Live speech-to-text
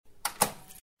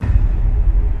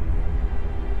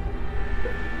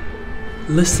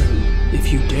Listen,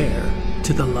 if you dare,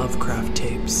 to the Lovecraft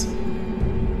Tapes.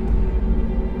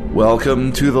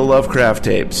 Welcome to the Lovecraft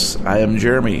Tapes. I am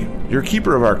Jeremy, your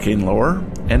keeper of arcane lore,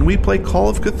 and we play Call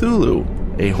of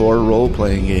Cthulhu, a horror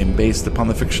role-playing game based upon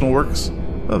the fictional works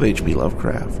of H.P.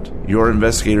 Lovecraft. Your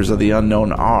investigators of the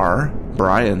unknown are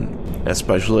Brian, as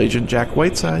Special Agent Jack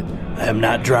Whiteside. I am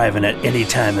not driving at any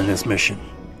time in this mission.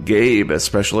 Gabe, as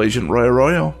Special Agent Roy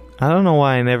Arroyo. I don't know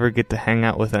why I never get to hang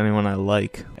out with anyone I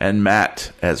like. And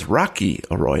Matt, as Rocky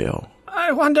Arroyo.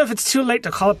 I wonder if it's too late to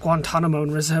call up Guantanamo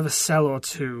and reserve a cell or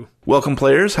two. Welcome,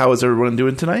 players. How is everyone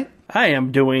doing tonight? I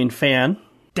am doing fan.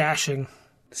 Dashing.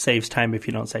 Saves time if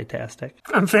you don't say tastic.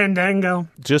 I'm Fandango.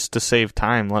 Just to save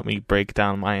time, let me break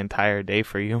down my entire day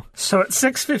for you. So at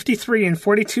 6:53 and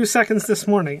 42 seconds this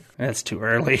morning. That's too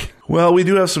early. Well, we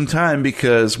do have some time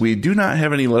because we do not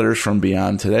have any letters from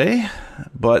Beyond today.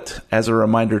 But as a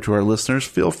reminder to our listeners,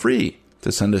 feel free to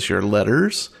send us your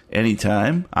letters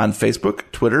anytime on Facebook,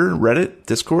 Twitter, Reddit,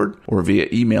 Discord, or via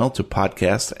email to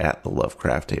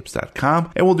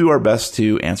podcast@thelovecrafttapes.com. And we'll do our best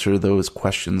to answer those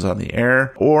questions on the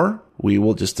air, or we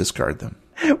will just discard them.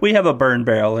 We have a burn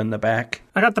barrel in the back.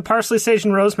 I got the parsley, sage,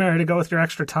 and rosemary to go with your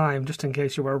extra time, just in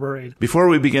case you were worried. Before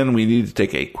we begin, we need to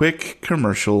take a quick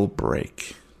commercial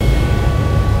break.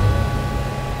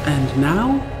 And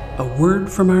now, a word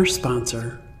from our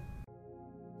sponsor.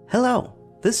 Hello,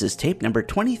 this is tape number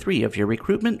 23 of your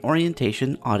Recruitment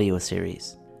Orientation audio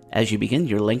series. As you begin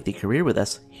your lengthy career with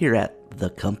us here at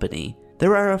The Company,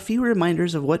 there are a few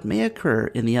reminders of what may occur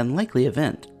in the unlikely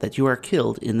event that you are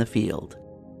killed in the field.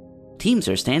 Teams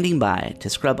are standing by to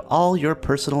scrub all your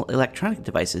personal electronic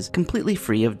devices completely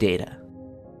free of data.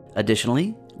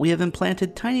 Additionally, we have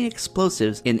implanted tiny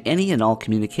explosives in any and all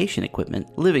communication equipment,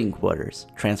 living quarters,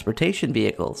 transportation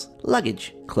vehicles,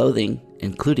 luggage, clothing,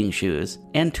 including shoes,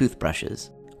 and toothbrushes,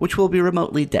 which will be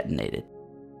remotely detonated.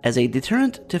 As a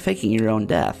deterrent to faking your own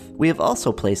death, we have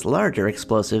also placed larger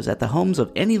explosives at the homes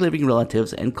of any living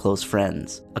relatives and close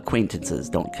friends. Acquaintances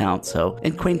don't count, so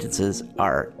acquaintances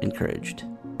are encouraged.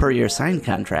 Per your signed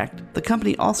contract, the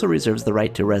company also reserves the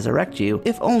right to resurrect you,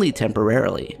 if only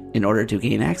temporarily, in order to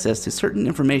gain access to certain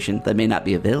information that may not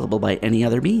be available by any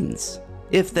other means.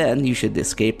 If then you should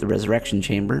escape the resurrection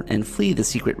chamber and flee the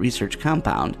secret research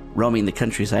compound, roaming the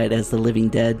countryside as the living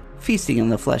dead, feasting on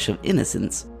the flesh of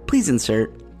innocents, please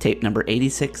insert tape number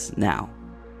 86 now.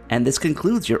 And this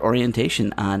concludes your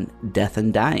orientation on death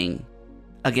and dying.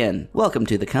 Again, welcome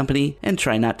to the company, and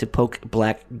try not to poke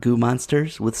black goo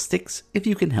monsters with sticks if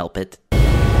you can help it.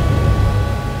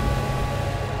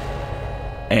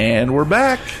 And we're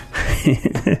back.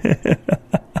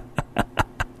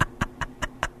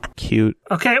 Cute.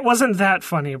 Okay, it wasn't that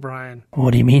funny, Brian.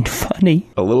 What do you mean funny?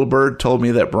 A little bird told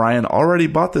me that Brian already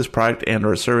bought this product and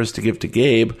or service to give to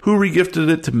Gabe, who regifted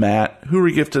it to Matt, who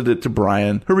regifted it to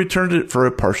Brian, who returned it for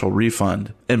a partial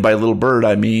refund. And by little bird,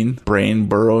 I mean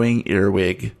brain-burrowing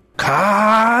earwig.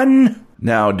 Con!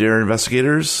 Now, dear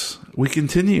investigators, we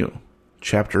continue.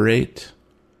 Chapter 8,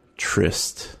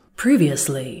 Tryst.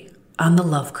 Previously on the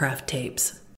Lovecraft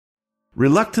Tapes.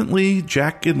 Reluctantly,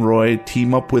 Jack and Roy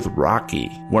team up with Rocky,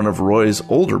 one of Roy's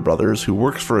older brothers who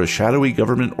works for a shadowy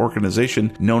government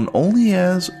organization known only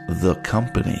as The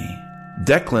Company.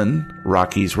 Declan,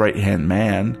 Rocky's right-hand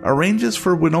man, arranges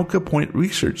for Winoka Point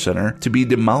Research Center to be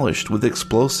demolished with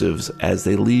explosives as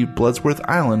they leave Bloodsworth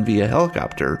Island via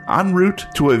helicopter, en route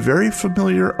to a very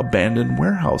familiar abandoned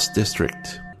warehouse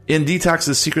district. In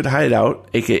Detox's secret hideout,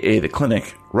 aka the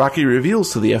clinic, Rocky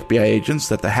reveals to the FBI agents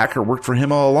that the hacker worked for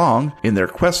him all along in their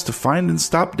quest to find and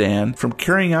stop Dan from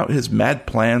carrying out his mad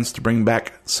plans to bring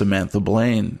back Samantha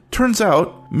Blaine. Turns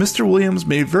out, Mr. Williams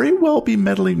may very well be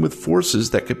meddling with forces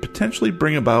that could potentially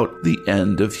bring about the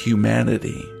end of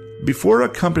humanity. Before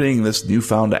accompanying this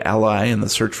newfound ally in the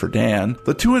search for Dan,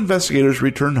 the two investigators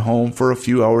return home for a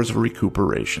few hours of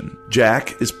recuperation.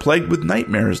 Jack is plagued with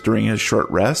nightmares during his short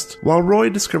rest, while Roy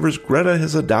discovers Greta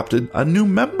has adopted a new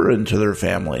member into their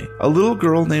family, a little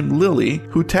girl named Lily,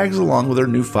 who tags along with her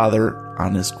new father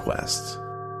on his quest.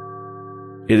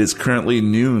 It is currently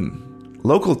noon,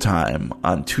 local time,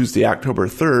 on Tuesday, October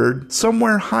 3rd,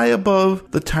 somewhere high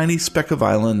above the tiny speck of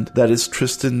island that is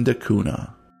Tristan da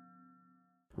Cunha.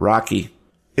 Rocky,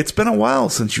 it's been a while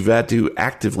since you've had to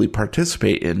actively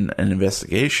participate in an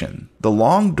investigation. The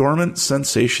long dormant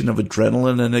sensation of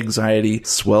adrenaline and anxiety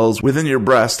swells within your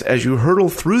breast as you hurtle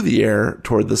through the air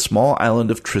toward the small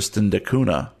island of Tristan da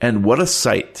Cunha. And what a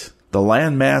sight! The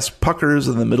landmass puckers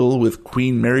in the middle with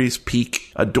Queen Mary's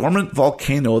Peak, a dormant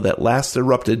volcano that last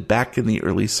erupted back in the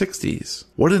early 60s.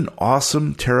 What an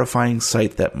awesome, terrifying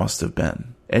sight that must have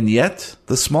been. And yet,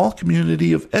 the small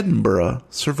community of Edinburgh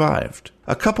survived.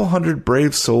 A couple hundred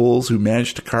brave souls who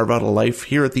managed to carve out a life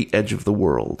here at the edge of the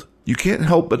world. You can't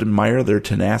help but admire their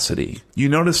tenacity. You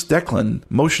notice Declan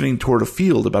motioning toward a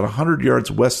field about 100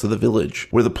 yards west of the village,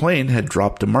 where the plane had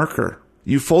dropped a marker.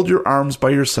 You fold your arms by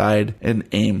your side and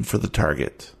aim for the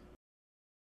target.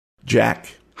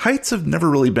 Jack, heights have never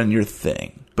really been your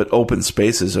thing, but open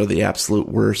spaces are the absolute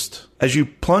worst. As you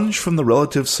plunge from the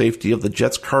relative safety of the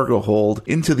jet's cargo hold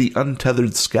into the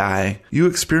untethered sky, you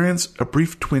experience a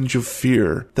brief twinge of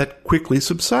fear that quickly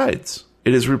subsides.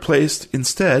 It is replaced,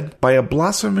 instead, by a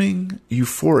blossoming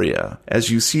euphoria as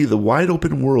you see the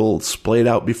wide-open world splayed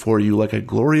out before you like a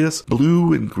glorious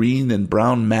blue and green and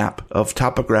brown map of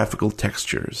topographical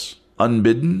textures.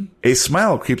 Unbidden, a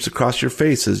smile creeps across your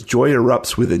face as joy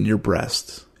erupts within your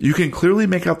breast. You can clearly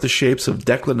make out the shapes of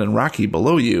Declan and Rocky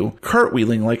below you,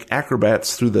 cartwheeling like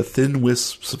acrobats through the thin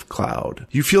wisps of cloud.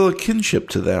 You feel a kinship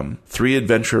to them, 3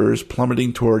 adventurers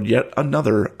plummeting toward yet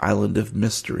another island of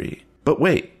mystery. But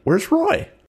wait, where's Roy?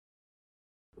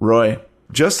 Roy,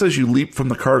 just as you leap from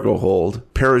the cargo hold,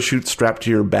 parachute strapped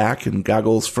to your back and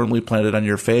goggles firmly planted on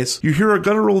your face, you hear a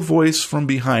guttural voice from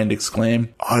behind exclaim,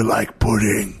 "I like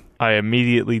pudding." I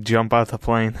immediately jump out the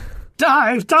plane.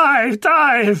 Dive, dive,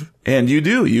 dive! And you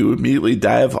do. You immediately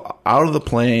dive out of the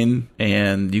plane,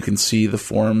 and you can see the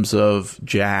forms of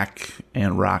Jack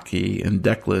and Rocky and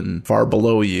Declan far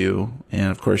below you.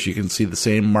 And, of course, you can see the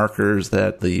same markers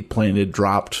that the plane had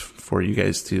dropped for you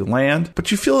guys to land.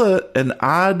 But you feel an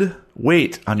odd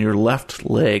weight on your left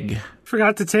leg.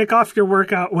 Forgot to take off your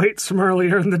workout weights from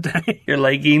earlier in the day. Your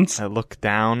leggings. I look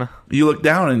down. You look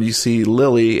down and you see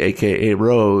Lily, a.k.a.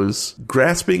 Rose,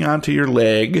 grasping onto your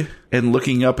leg and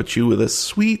looking up at you with a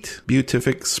sweet,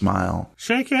 beatific smile.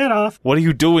 Shake it off. What are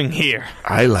you doing here?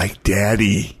 I like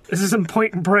Daddy. This isn't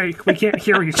Point Break. We can't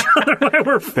hear each other while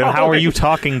we're Then how are you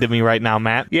talking to me right now,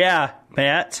 Matt? Yeah,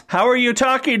 Matt. How are you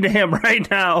talking to him right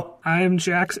now? I am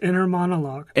Jack's inner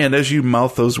monologue. And as you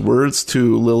mouth those words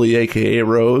to Lily, a.k.a.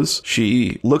 Rose,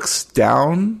 she looks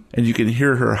down and you can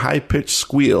hear her high-pitched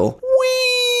squeal. Whee!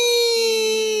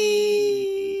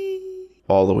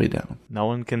 All the way down. No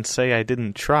one can say I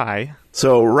didn't try.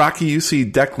 So, Rocky, you see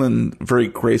Declan very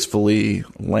gracefully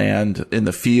land in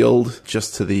the field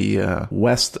just to the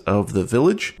west of the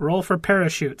village. Roll for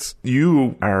parachutes.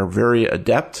 You are very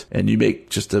adept, and you make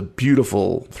just a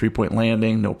beautiful 3-point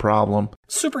landing, no problem.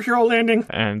 Superhero landing.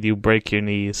 And you break your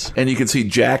knees. And you can see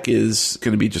Jack is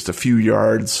going to be just a few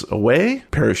yards away,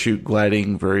 parachute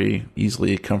gliding very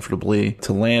easily, comfortably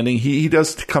to landing. He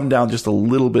does come down just a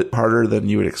little bit harder than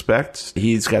you would expect.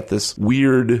 He's got this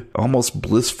weird, almost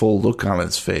blissful look on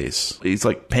his face. He's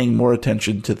like paying more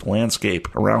attention to the landscape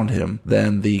around him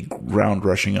than the ground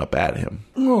rushing up at him.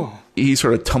 Oh. He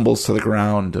sort of tumbles to the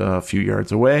ground a few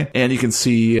yards away, and you can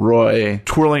see Roy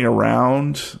twirling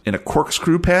around in a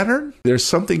corkscrew pattern. There's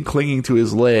something clinging to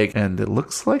his leg, and it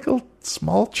looks like a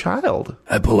small child.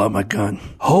 I pull out my gun.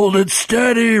 Hold it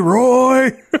steady,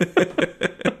 Roy!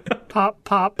 Pop,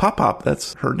 pop. Pop Pop,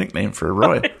 that's her nickname for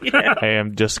Roy. I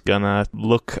am just gonna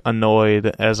look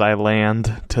annoyed as I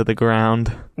land to the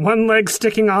ground. One leg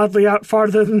sticking oddly out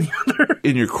farther than the other.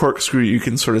 In your corkscrew, you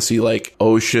can sort of see like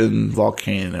ocean,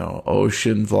 volcano,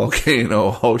 ocean,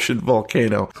 volcano, ocean,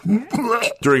 volcano.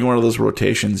 During one of those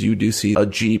rotations, you do see a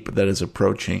Jeep that is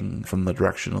approaching from the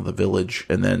direction of the village.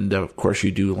 And then, of course,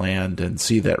 you do land and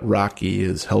see that Rocky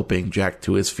is helping Jack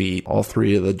to his feet. All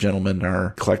 3 of the gentlemen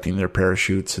are collecting their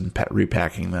parachutes and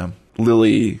repacking them.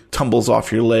 Lily tumbles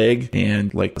off your leg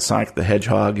and, like Sonic the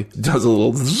Hedgehog, does a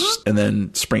little zzz, and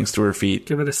then springs to her feet.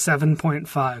 Give it a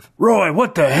 7.5. Roy,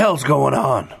 what the hell's going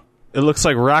on? It looks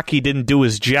like Rocky didn't do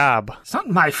his job. It's not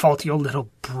my fault your little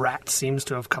brat seems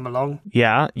to have come along.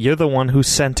 Yeah, you're the one who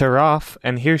sent her off,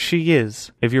 and here she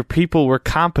is. If your people were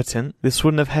competent, this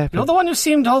wouldn't have happened. You're the one who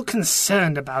seemed all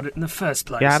concerned about it in the first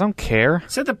place. Yeah, I don't care.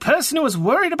 Said the person who was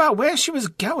worried about where she was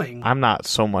going. I'm not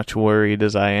so much worried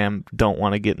as I am don't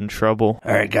want to get in trouble.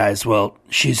 All right, guys, well,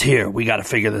 she's here. We got to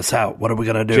figure this out. What are we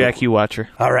going to do? Jack, you watch her.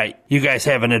 All right, you guys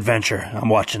have an adventure. I'm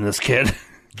watching this kid.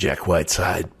 Jack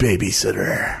Whiteside,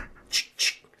 babysitter.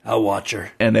 I'll watch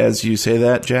her. And as you say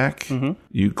that, Jack,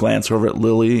 you glance over at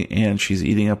Lily, and she's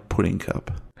eating a pudding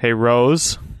cup. Hey,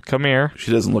 Rose, come here.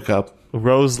 She doesn't look up.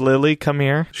 Rose Lily, come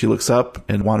here. She looks up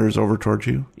and wanders over towards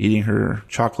you, eating her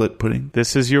chocolate pudding.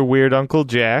 This is your weird Uncle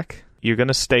Jack. You're going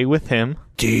to stay with him.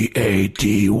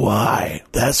 D-A-D-Y.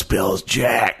 That spells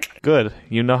Jack. Good.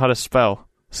 You know how to spell.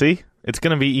 See? It's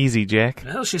going to be easy, Jack.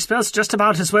 Well, she spells just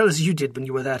about as well as you did when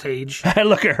you were that age. I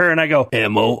look at her and I go,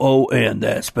 M-O-O-N,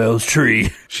 that spells tree.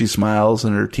 She smiles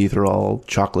and her teeth are all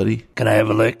chocolatey. Can I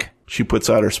have a lick? She puts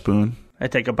out her spoon. I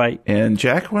take a bite. And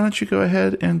Jack, why don't you go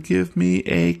ahead and give me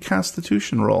a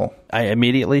Constitution roll? I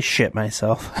immediately shit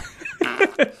myself.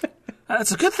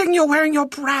 It's a good thing you're wearing your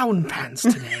brown pants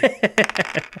today.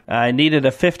 I needed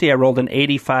a 50. I rolled an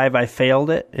 85. I failed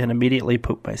it and immediately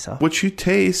pooped myself. What you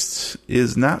taste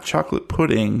is not chocolate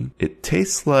pudding. It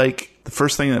tastes like the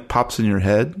first thing that pops in your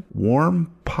head,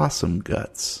 warm possum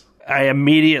guts. I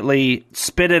immediately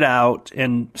spit it out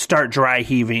and start dry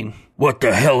heaving. What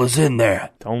the hell is in there?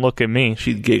 Don't look at me.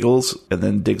 She giggles and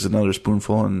then digs another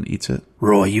spoonful and eats it.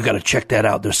 Roy, you gotta check that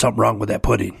out. There's something wrong with that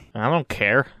pudding. I don't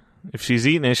care. If she's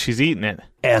eating it, she's eating it.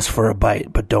 Ask for a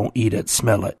bite, but don't eat it.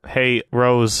 Smell it. Hey,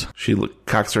 Rose. She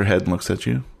cocks her head and looks at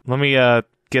you. Let me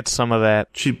get some of that.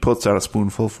 She puts out a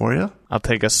spoonful for you. I'll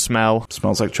take a smell.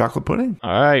 Smells like chocolate pudding.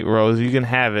 All right, Rose, you can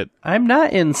have it. I'm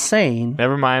not insane.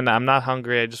 Never mind, I'm not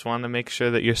hungry. I just wanted to make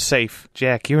sure that you're safe.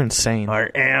 Jack, you're insane.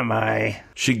 Or am I?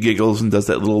 She giggles and does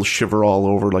that little shiver all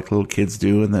over like little kids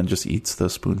do and then just eats the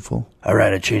spoonful. All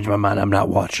right, I changed my mind. I'm not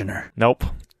watching her. Nope.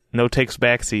 No takes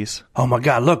backsies. Oh my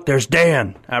God, look, there's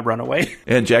Dan. I run away.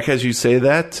 And Jack, as you say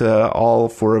that, all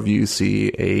four of you see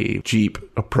a Jeep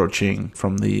approaching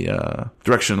from the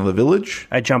direction of the village.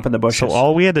 I jump in the bushes. So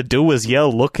all we had to do was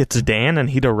yell, "Look, it's Dan," and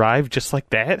he'd arrive just like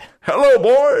that? Hello,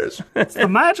 boys! It's the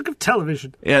magic of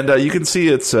television. And you can see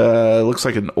it's looks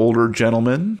like an older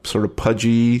gentleman, sort of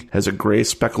pudgy, has a gray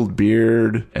speckled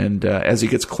beard, and as he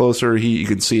gets closer, you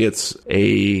can see it's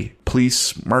a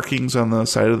police markings on the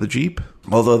side of the Jeep.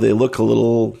 Although they look a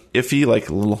little iffy, like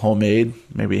a little homemade,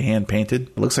 maybe hand-painted.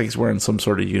 It looks like he's wearing some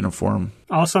sort of uniform.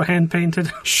 Also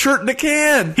hand-painted. Shirt in a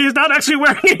can! He's not actually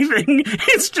wearing anything.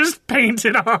 It's just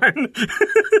painted on.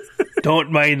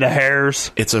 Don't mind the hairs.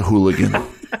 It's a hooligan.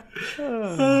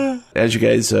 As you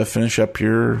guys finish up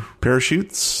your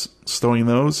parachutes, stowing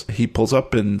those, he pulls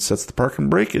up and sets the parking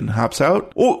brake and hops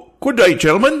out. Oh, good day,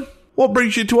 gentlemen. What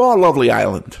brings you to our lovely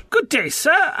island? Good day,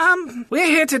 sir. We're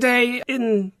here today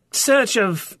in search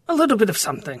of a little bit of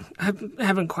something. I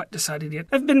haven't quite decided yet.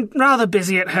 I've been rather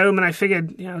busy at home, and I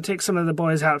figured, take some of the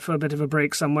boys out for a bit of a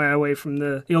break somewhere away from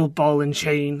the old ball and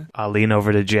chain. I'll lean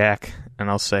over to Jack, and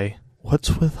I'll say,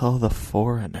 "What's with all the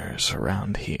foreigners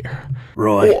around here?"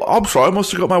 Roy. Oh, I'm sorry, I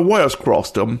must have got my wires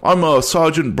crossed. I'm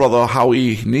Sergeant Brother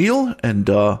Howie Neal, and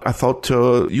I thought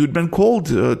you'd been called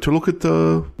to look at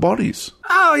the bodies.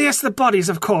 Oh, yes, the bodies,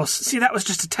 of course. See, that was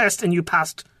just a test, and you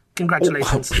passed.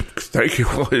 Congratulations. Oh, thank you.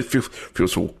 It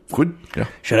feels so good. Yeah.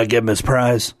 Should I give him his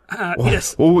prize?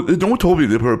 Yes. Oh, no one told me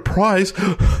they were a prize.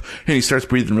 And he starts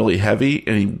breathing really heavy,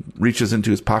 and he reaches into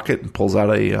his pocket and pulls out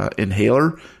a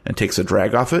inhaler and takes a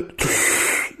drag off it.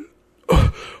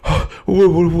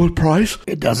 What prize?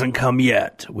 It doesn't come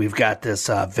yet. We've got this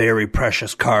very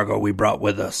precious cargo we brought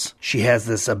with us. She has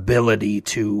this ability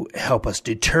to help us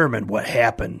determine what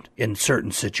happened in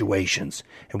certain situations.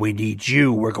 And we need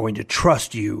you. We're going to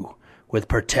trust you with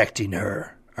protecting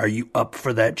her. Are you up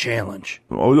for that challenge?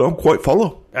 Oh, I'm quite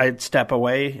follow. I'd step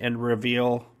away and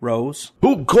reveal Rose.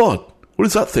 Oh, God. What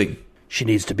is that thing? She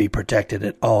needs to be protected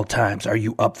at all times. Are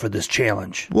you up for this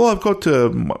challenge? Well, I've got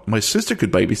my sister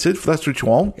could babysit if that's what you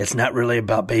want. It's not really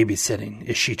about babysitting.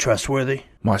 Is she trustworthy?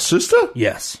 My sister?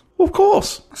 Yes. Of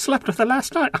course. I slept with her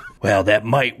last night. Well, that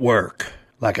might work.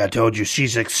 Like I told you,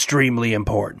 she's extremely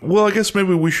important. Well, I guess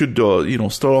maybe we should,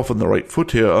 start off on the right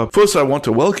foot here. First, I want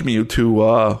to welcome you to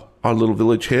our little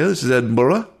village here. This is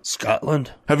Edinburgh.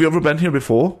 Scotland? Have you ever been here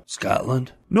before?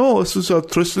 Scotland? No, this is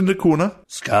Tristan da Cunha.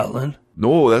 Scotland?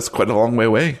 No, that's quite a long way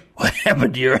away. What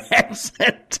happened to your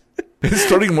accent? It's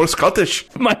turning more Scottish.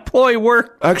 My ploy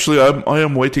worked. Actually, I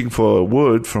am waiting for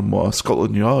word from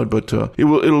Scotland Yard, but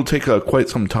it'll take quite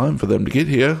some time for them to get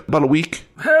here. About a week.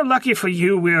 Well, lucky for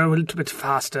you, we're a little bit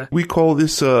faster. We call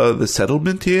this the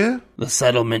settlement here. The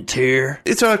settlement tier?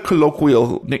 It's a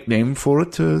colloquial nickname for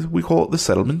it. We call it the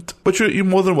settlement. But you're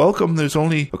more than welcome. There's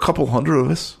only a couple hundred of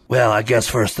us. Well, I guess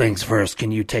first things first. Can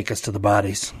you take us to the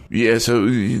bodies? Yeah, so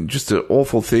just an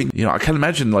awful thing. I can't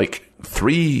imagine,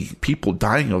 3 people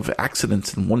dying of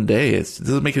accidents in one day. It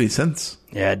doesn't make any sense.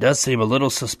 Yeah, it does seem a little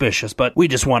suspicious, but we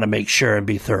just want to make sure and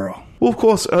be thorough. Well, of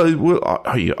course. Are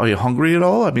you hungry at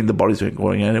all? I mean, the bodies aren't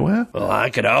going anywhere. Well, I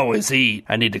could always eat.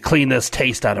 I need to clean this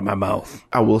taste out of my mouth.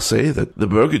 I will say that the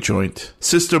burger joint,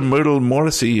 Sister Myrtle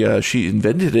Morrissey, she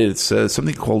invented it. It's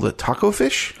something called a taco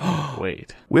fish.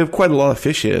 Wait. We have quite a lot of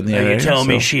fish here in the area. Are you telling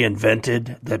me she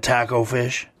invented the taco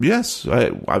fish? Yes,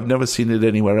 I've never seen it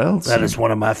anywhere else. That is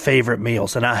one of my favorite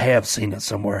meals, and I have seen it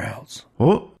somewhere else.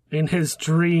 Oh, In his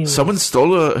dreams. someone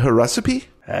stole her recipe?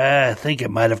 I think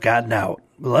it might have gotten out.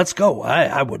 Let's go.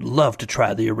 I would love to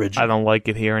try the original. I don't like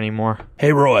it here anymore.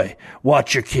 Hey, Roy,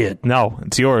 watch your kid. No,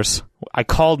 it's yours. I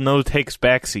called no takes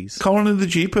backsies. Calling in the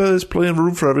Jeep, there's plenty of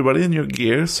room for everybody in your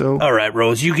gear, so... All right,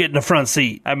 Rose, you get in the front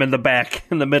seat. I'm in the back,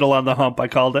 in the middle on the hump, I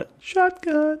called it.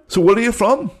 Shotgun. So where are you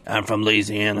from? I'm from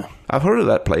Louisiana. I've heard of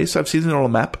that place. I've seen it on a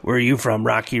map. Where are you from,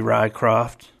 Rocky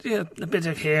Rycroft? Yeah, a bit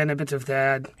of here and a bit of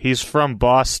that. He's from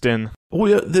Boston. Oh,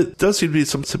 yeah, there does seem to be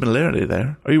some similarity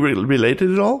there. Are you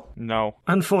related at all? No.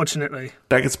 Unfortunately.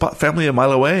 I can spot family a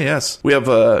mile away, yes. We have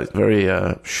a very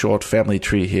short family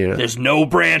tree here. There's no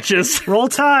branches. Roll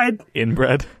Tide.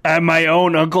 Inbred. I'm my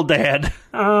own Uncle Dad.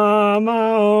 I'm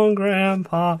my own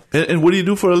grandpa. And what do you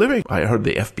do for a living? I heard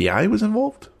the FBI was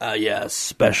involved. Yes,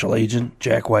 Special Agent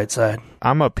Jack Whiteside.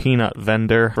 I'm a peanut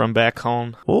vendor from back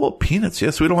home. Oh, peanuts,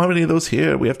 yes. We don't have any of those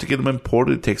here. We have to get them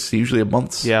imported. It takes usually a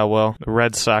month. Yeah, well, the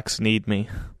Red Sox need me.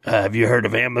 Have you heard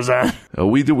of Amazon?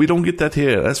 We don't get that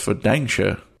here. That's for dang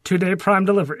sure. 2-day prime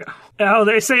delivery. Oh,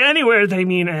 they say anywhere, they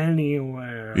mean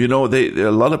anywhere. You know,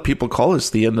 a lot of people call us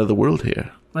the end of the world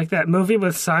here. Like that movie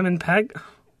with Simon Pegg?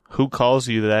 Who calls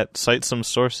you that? Cite some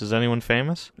sources. Anyone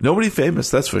famous? Nobody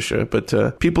famous, that's for sure.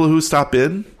 But people who stop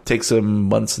in, takes them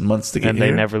months and months to get And here.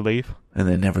 they never leave? And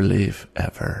they never leave,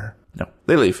 ever. No,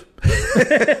 they leave.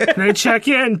 They check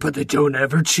in, but they don't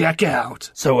ever check out.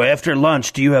 So after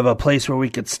lunch, do you have a place where we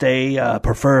could stay,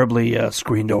 preferably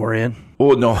screen door in?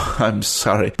 Oh, no, I'm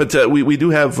sorry. But we do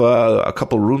have a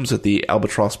couple rooms at the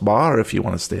Albatross Bar if you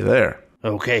want to stay there.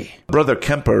 Okay. Brother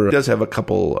Kemper does have a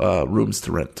couple rooms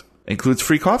to rent. Includes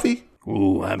free coffee.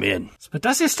 Ooh, I'm in. But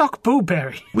does he stock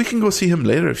Booberry? We can go see him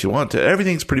later if you want to.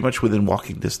 Everything's pretty much within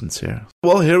walking distance here.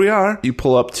 Well, here we are. You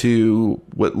pull up to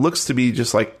what looks to be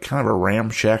just like kind of a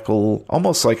ramshackle,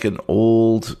 almost like an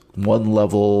old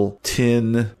one-level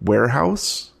tin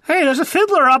warehouse. Hey, there's a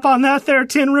fiddler up on that there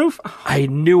tin roof. I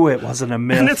knew it wasn't a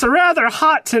myth. And it's a rather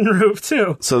hot tin roof,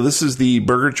 too. So this is the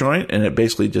burger joint, and it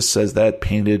basically just says that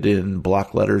painted in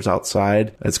block letters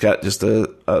outside. It's got just a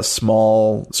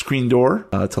small screen door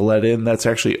to let in that's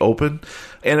actually open.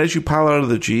 And as you pile out of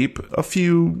the Jeep, a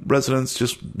few residents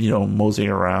just, moseying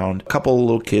around. A couple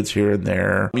little kids here and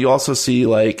there. You also see,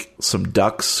 like, some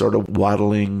ducks sort of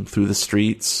waddling through the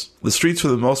streets. The streets, for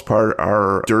the most part,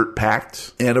 are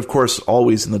dirt-packed. And, of course,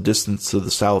 always in the distance to the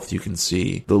south, you can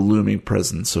see the looming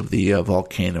presence of the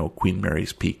volcano Queen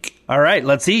Mary's Peak. All right,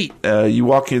 let's eat. You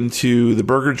walk into the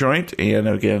burger joint, and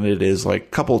again, it is like a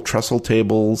couple trestle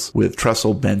tables with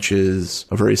trestle benches,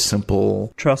 a very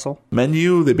simple Trestle.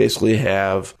 menu. They basically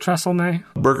have Trestle May.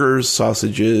 burgers,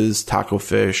 sausages, taco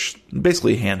fish,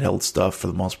 basically handheld stuff for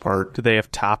the most part. Do they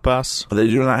have tapas? They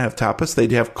do not have tapas.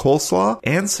 They have coleslaw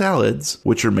and salads,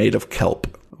 which are made of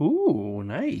kelp. Ooh,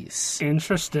 nice.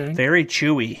 Interesting. Very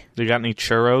chewy. They got any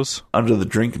churros? Under the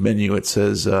drink menu, it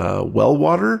says well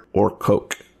water or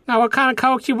Coke. Now, what kind of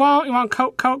Coke you want? You want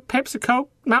Coke, Pepsi Coke,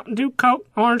 Mountain Dew Coke,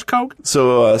 Orange Coke?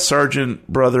 So Sergeant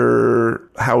Brother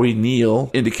Howie Neal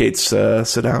indicates,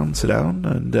 sit down,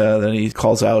 and then he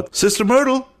calls out, Sister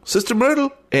Myrtle!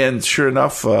 And sure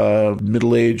enough, a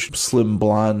middle-aged, slim,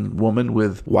 blonde woman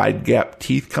with wide-gap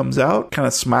teeth comes out, kind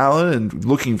of smiling and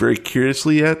looking very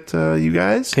curiously at you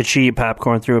guys. Could she eat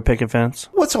popcorn through a picket fence?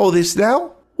 What's all this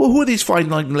now? Well, who are these fine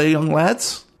young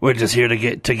lads? We're just here to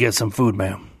get some food,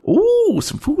 ma'am. Ooh,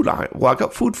 some food. I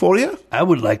got food for you. I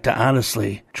would like to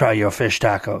honestly try your fish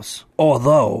tacos.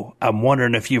 Although, I'm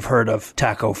wondering if you've heard of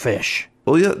taco fish.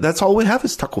 Well, yeah, that's all we have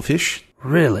is taco fish.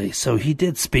 Really? So he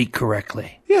did speak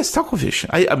correctly. Yes, taco fish.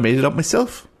 I made it up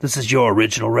myself. This is your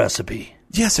original recipe.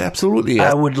 Yes, absolutely.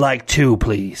 I would like 2,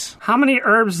 please. How many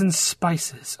herbs and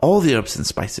spices? All the herbs and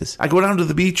spices. I go down to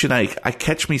the beach and I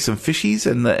catch me some fishies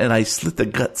and I slit the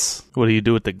guts. What do you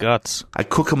do with the guts? I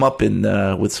cook them up in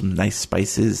with some nice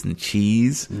spices and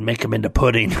cheese Make them into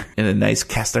pudding. in a nice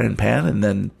cast iron pan and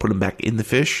then put them back in the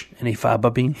fish. Any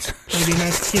fava beans? Maybe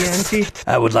nice TNT?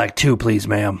 I would like 2, please,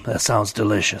 ma'am. That sounds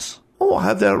delicious. Oh, I'll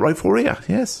have that right for you.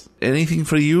 Yes. Anything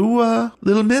for you,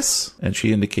 little miss? And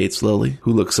she indicates Lily,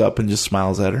 who looks up and just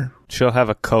smiles at her. She'll have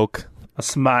a Coke. A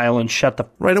smile and shut the...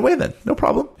 Right away then. No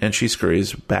problem. And she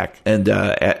scurries back. And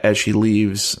as she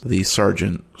leaves, the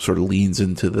sergeant sort of leans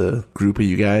into the group of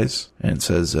you guys and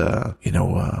says,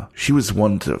 she was the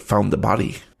one to found the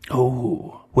body.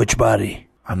 Oh, which body?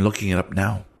 I'm looking it up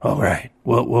now. All right.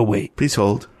 We'll wait. Please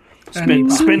hold.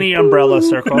 Spinny umbrella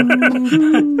circle.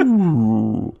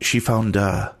 She found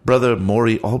Brother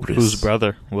Maury Albris. Whose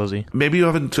brother was he? Maybe you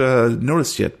haven't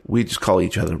noticed yet. We just call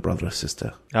each other brother or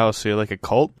sister. Oh, so you're like a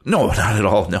cult? No, not at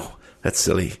all. No, that's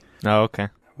silly. Oh, okay.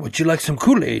 Would you like some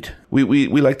Kool-Aid? We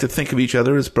like to think of each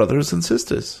other as brothers and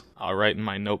sisters. I'll write in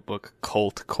my notebook,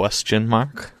 cult ?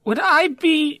 Would I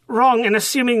be wrong in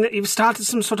assuming that you've started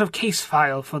some sort of case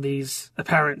file for these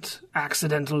apparent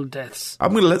accidental deaths?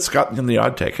 I'm going to let Scott and the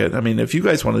Odd take it. I mean, if you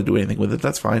guys want to do anything with it,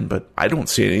 that's fine, but I don't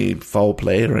see any foul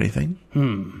play or anything.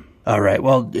 All right,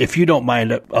 well, if you don't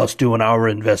mind us doing our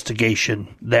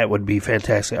investigation, that would be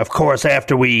fantastic. Of course,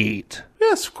 after we eat.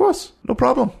 Yes, of course. No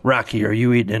problem. Rocky, are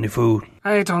you eating any food?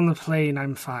 I ate on the plane.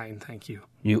 I'm fine, thank you.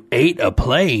 You ate a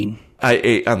plane? I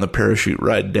ate on the parachute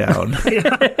ride down.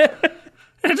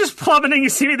 And just plummeting, you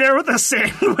see me there with a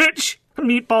sandwich, a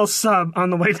meatball sub on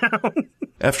the way down.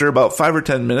 After about 5 or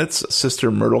 10 minutes,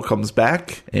 Sister Myrtle comes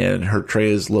back, and her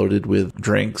tray is loaded with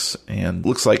drinks, and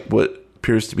looks like what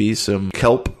appears to be some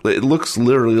kelp. It looks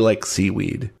literally like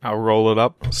seaweed. I'll roll it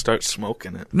up, start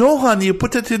smoking it. No, honey, you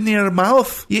put it in your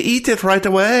mouth. You eat it right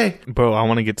away. Bro, I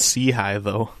want to get sea high,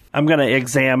 though. I'm going to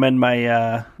examine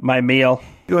my my meal.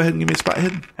 Go ahead and give me a spot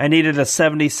hidden. I needed a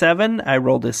 77. I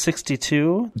rolled a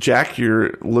 62. Jack,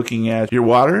 you're looking at your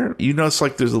water. You notice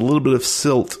like there's a little bit of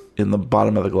silt in the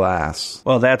bottom of the glass.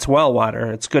 Well, that's well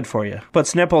water. It's good for you.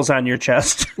 Put nipples on your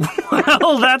chest.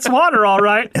 Well, that's water, all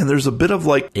right. And there's a bit of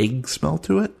like egg smell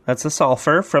to it. That's the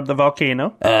sulfur from the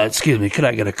volcano. Excuse me, could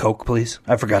I get a Coke, please?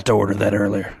 I forgot to order that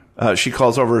earlier. She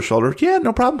calls over her shoulder. Yeah,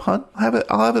 no problem, hon.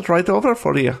 I'll have it right over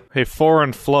for you. Hey, Four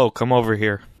and Flo, come over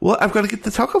here. Well, I've got to get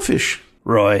the taco fish.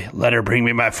 Roy, let her bring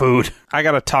me my food. I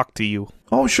gotta talk to you.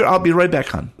 Oh, sure. I'll be right back,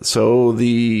 hon. So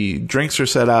the drinks are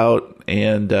set out,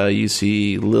 and you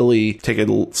see Lily take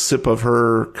a sip of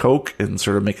her Coke and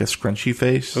sort of make a scrunchy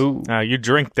face. Ooh. You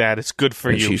drink that. It's good for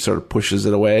and you. She sort of pushes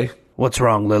it away. What's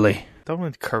wrong, Lily? Don't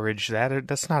encourage that.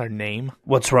 That's not her name.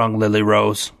 What's wrong, Lily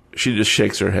Rose? She just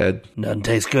shakes her head. Nothing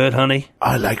tastes good, honey?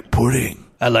 I like pudding.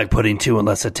 I like pudding too,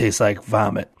 unless it tastes like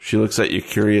vomit. She looks at you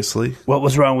curiously. What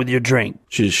was wrong with your drink?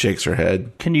 She just shakes her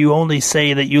head. Can you only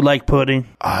say that you like pudding?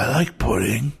 I like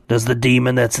pudding. Does the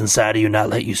demon that's inside of you not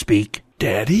let you speak?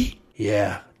 Daddy?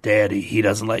 Yeah, Daddy. He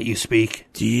doesn't let you speak.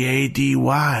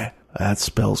 D-A-D-Y. That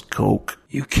spells Coke.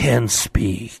 You can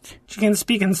speak. She can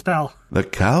speak and spell. The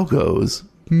cow goes,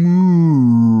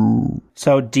 moo.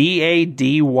 So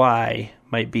D-A-D-Y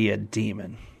might be a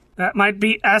demon. That might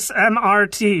be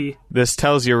SMRT. This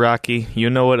tells you, Rocky,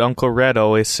 you know what Uncle Red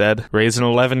always said. Raising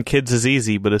 11 kids is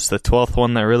easy, but it's the 12th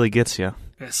one that really gets you.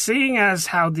 Seeing as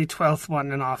how the 12th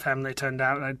one in our family turned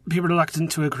out, I'd be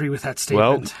reluctant to agree with that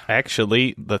statement. Well,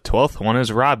 actually, the 12th one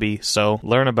is Robbie, so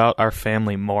learn about our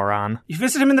family, moron. You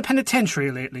visited him in the penitentiary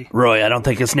lately. Roy, I don't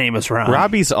think his name is Ron.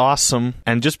 Robbie's awesome,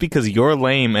 and just because you're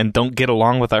lame and don't get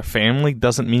along with our family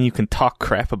doesn't mean you can talk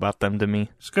crap about them to me.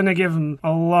 Just gonna give him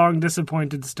a long,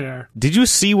 disappointed stare. Did you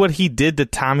see what he did to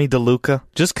Tommy DeLuca?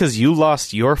 Just because you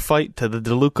lost your fight to the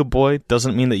DeLuca boy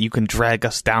doesn't mean that you can drag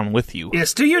us down with you.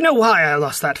 Yes, do you know why I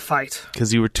lost that fight?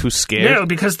 Because you were too scared? No,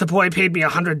 because the boy paid me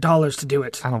 $100 to do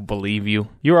it. I don't believe you.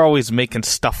 You're always making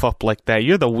stuff up like that.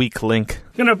 You're the weak link.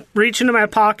 I'm gonna reach into my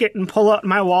pocket and pull out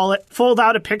my wallet, fold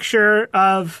out a picture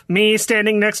of me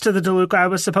standing next to the DeLuca I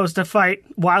was supposed to fight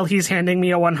while he's handing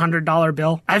me a $100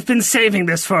 bill. I've been saving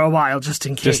this for a while, just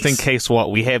in case. Just in case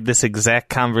what? We have this exact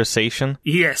conversation?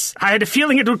 Yes. I had a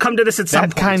feeling it would come to this at some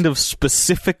point. That kind of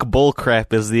specific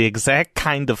bullcrap is the exact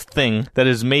kind of thing that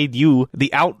has made you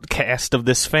the outcast of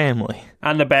this family.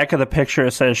 On the back of the picture,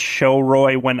 it says, show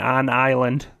Roy when on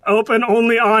island. Open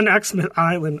only on Xmas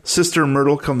Island. Sister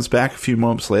Myrtle comes back a few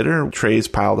moments later. Trays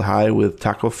piled high with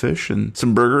taco fish and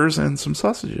some burgers and some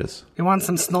sausages. You want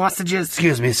some sausages?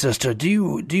 Excuse me, sister. Do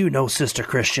you know Sister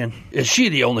Christian? Is she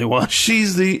the only one?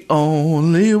 She's the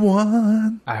only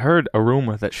one. I heard a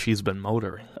rumor that she's been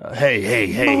motoring.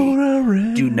 Hey.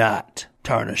 Motoring. Do not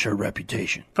tarnish her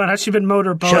reputation. But has she been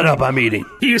motorboating? Shut up, I'm eating.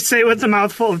 You say with a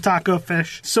mouthful of taco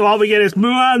fish. So all we get is...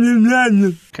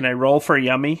 Can I roll for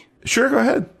yummy? Sure, go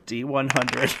ahead.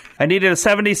 D100. I needed a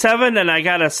 77 and I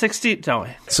got a 60. No.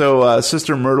 So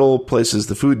Sister Myrtle places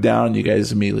the food down. You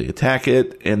guys immediately attack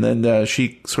it. And then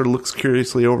she sort of looks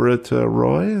curiously over at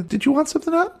Roy. Did you want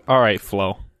something up? All right,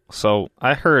 Flo. So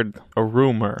I heard a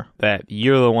rumor that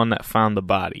you're the one that found the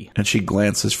body. And she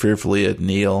glances fearfully at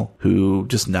Neil, who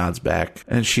just nods back.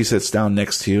 And she sits down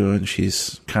next to you, and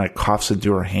she's kind of coughs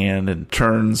into her hand and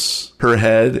turns her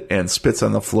head and spits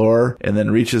on the floor, and then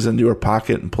reaches into her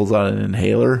pocket and pulls out an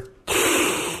inhaler.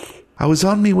 I was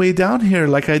on me way down here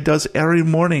like I does every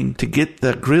morning to get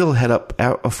the grill head up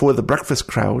afore the breakfast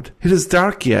crowd. It is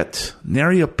dark yet,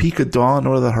 nary a peak of dawn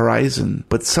o'er the horizon,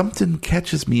 but something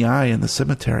catches me eye in the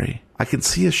cemetery. I can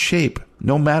see a shape,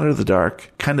 no matter the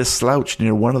dark, kind of slouch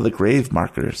near one of the grave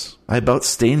markers. I about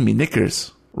stained me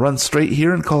knickers. Run straight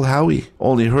here and call Howie.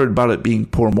 Only heard about it being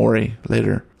poor Maury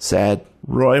later. Sad.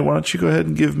 Roy, why don't you go ahead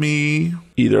and give me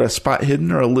Either a spot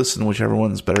hidden or a listen, whichever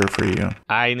one's better for you.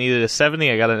 I needed a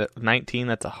 70. I got a 19.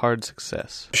 That's a hard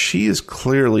success. She is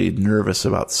clearly nervous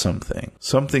about something.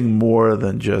 Something more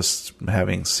than just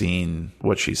having seen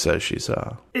what she says she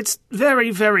saw. It's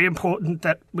very, very important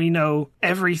that we know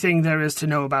everything there is to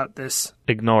know about this.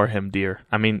 Ignore him, dear.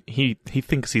 I mean, he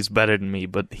thinks he's better than me,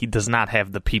 but he does not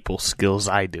have the people skills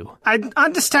I do. I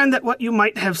understand that what you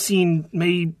might have seen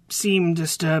may seem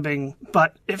disturbing,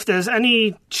 but if there's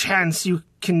any chance you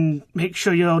can make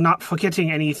sure you're not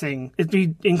forgetting anything, it'd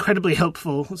be incredibly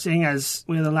helpful, seeing as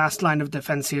we're the last line of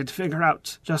defense here to figure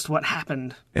out just what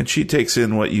happened. And she takes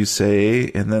in what you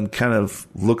say and then kind of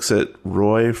looks at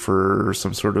Roy for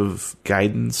some sort of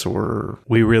guidance or...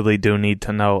 We really do need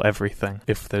to know everything,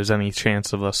 if there's any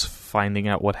chance of us finding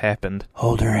out what happened.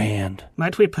 Hold her hand.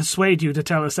 Might we persuade you to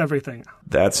tell us everything?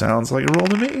 That sounds like a roll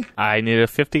to me. I need a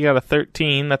 50 out of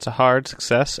 13. That's a hard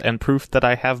success, and proof that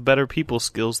I have better people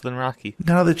skills than Rocky.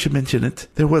 Now that you mention it,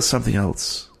 there was something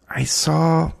else. I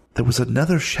saw there was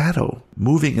another shadow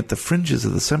moving at the fringes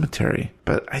of the cemetery,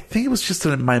 but I think it was just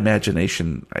in my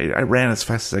imagination. I ran as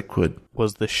fast as I could.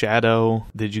 Was the shadow...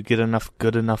 Did you get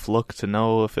good enough look to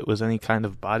know if it was any kind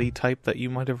of body type that you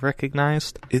might have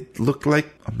recognized? It looked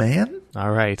like a man?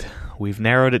 All right. We've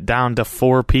narrowed it down to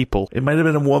 4 people. It might have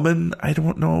been a woman. I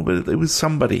don't know, but it was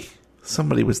somebody.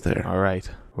 Somebody was there. All right.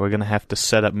 We're going to have to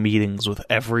set up meetings with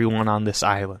everyone on this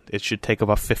island. It should take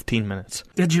about 15 minutes.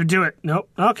 Did you do it? Nope.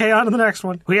 Okay, on to the next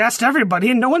one. We asked everybody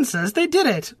and no one says they did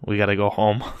it. We got to go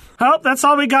home. Oh, that's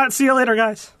all we got. See you later,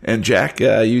 guys. And Jack,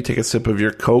 you take a sip of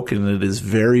your Coke and it is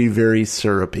very, very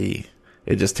syrupy.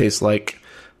 It just tastes like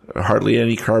hardly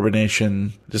any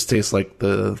carbonation. Just tastes like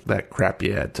that crap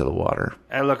you add to the water.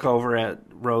 I look over at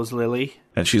Rose Lily.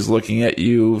 And she's looking at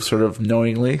you sort of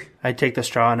knowingly. I take the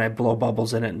straw and I blow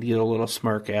bubbles in it and get a little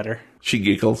smirk at her. She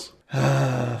giggles.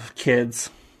 Kids.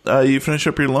 You finish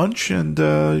up your lunch and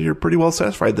you're pretty well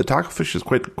satisfied. The taco fish is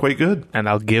quite good. And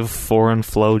I'll give Foreign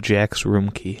Flow Jack's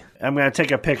room key. I'm going to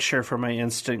take a picture for my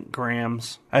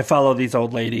Instagrams. I follow these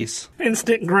old ladies.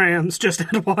 Instagrams, just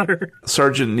add water.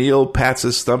 Sergeant Neil pats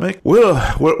his stomach. Well,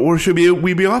 where should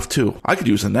we be off to? I could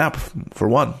use a nap, for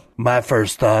one. My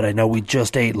first thought, I know we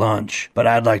just ate lunch, but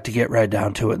I'd like to get right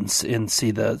down to it and see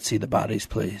the bodies,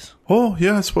 please. Oh,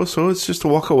 yeah, I suppose so. It's just a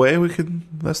walk away.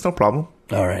 That's no problem.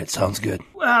 All right, sounds good.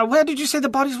 Where did you say the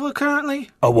bodies were currently?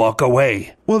 A walk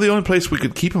away. Well, the only place we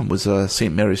could keep them was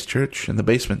St. Mary's Church in the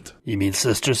basement. You mean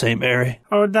Sister St. Mary?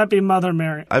 Or would that be Mother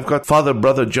Mary? I've got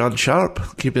Brother John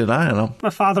Sharp keeping an eye on him. My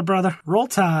father, brother. Roll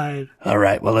Tide. All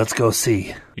right, well, let's go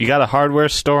see. You got a hardware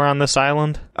store on this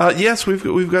island? Yes,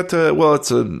 we've got, well,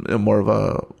 it's a more of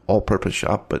a all-purpose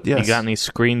shop, but yes. You got any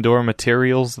screen door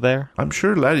materials there? I'm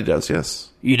sure Laddie does, yes.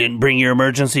 You didn't bring your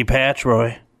emergency patch,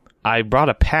 Roy? I brought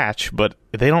a patch, but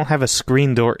they don't have a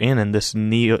screen door in this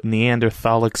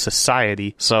Neanderthalic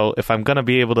society, so if I'm going to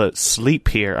be able to sleep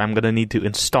here, I'm going to need to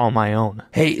install my own.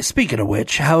 Hey, speaking of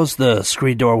which, how's the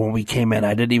screen door when we came in?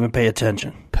 I didn't even pay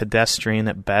attention. Pedestrian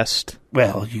at best.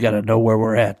 Well, you got to know where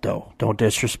we're at, though. Don't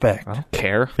disrespect. I don't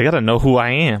care. They got to know who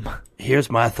I am. Here's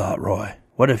my thought, Roy.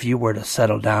 What if you were to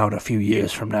settle down a few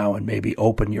years from now and maybe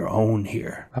open your own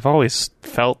here? I've always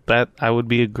felt that I would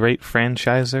be a great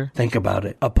franchiser. Think about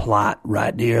it. A plot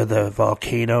right near the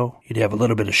volcano. You'd have a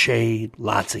little bit of shade,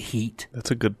 lots of heat. That's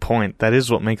a good point. That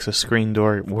is what makes a screen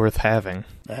door worth having.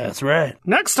 That's right.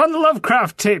 Next on the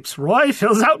Lovecraft tapes, Roy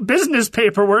fills out business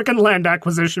paperwork and land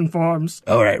acquisition forms.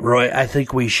 All right, Roy, I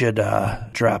think we should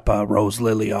drop Rose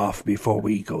Lily off before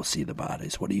we go see the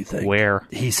bodies. What do you think? Where?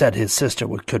 He said his sister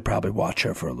could probably watch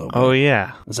her for a little bit. Oh,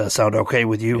 yeah. Does that sound okay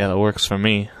with you? Yeah, that works for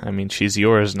me. I mean, she's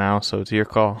yours now, so it's your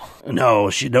call. No.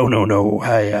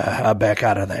 I'm back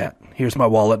out of that. Here's my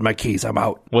wallet and my keys. I'm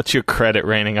out. What's your credit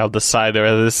rating? I'll decide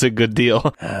whether this is a good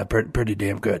deal. Pretty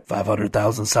damn good.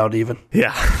 500,000 sound even?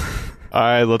 Yeah. All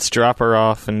right, let's drop her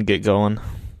off and get going.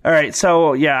 All right,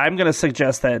 so, yeah, I'm going to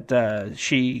suggest that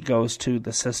she goes to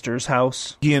the sister's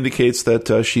house. He indicates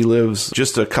that she lives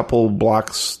just a couple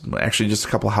blocks, actually just a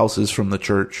couple houses from the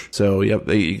church. So, yep,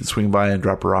 they can swing by and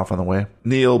drop her off on the way.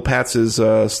 Neil pats his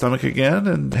stomach again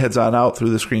and heads on out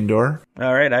through the screen door.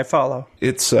 All right, I follow.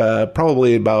 It's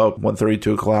probably about 1:30,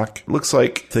 2 o'clock. Looks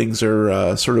like things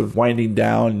are sort of winding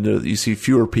down. You see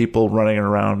fewer people running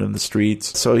around in the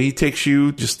streets. So he takes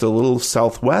you just a little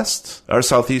southeast,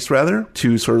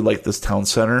 to sort of like this town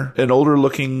center. An older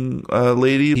looking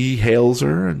lady, he hails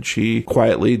her and she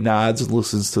quietly nods and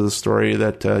listens to the story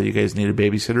that you guys need a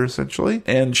babysitter, essentially.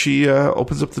 And she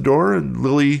opens up the door and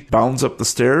Lily bounds up the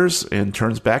stairs and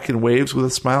turns back and waves with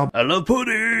a smile. I love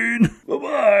pudding.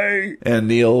 Bye-bye. Roy! And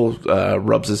Neil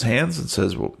rubs his hands and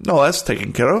says, well, no, that's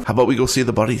taken care of. How about we go see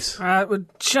the bodies? It would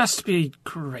just be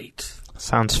great.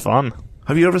 Sounds fun.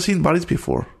 Have you ever seen bodies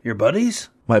before? Your buddies?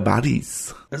 My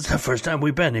bodies. This is the first time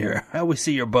we've been here. How we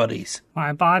see your buddies?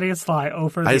 My bodies lie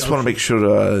over the I just want to ocean. make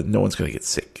sure no one's going to get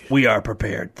sick. We are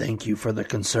prepared. Thank you for the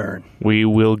concern. We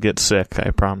will get sick,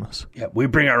 I promise. Yeah, we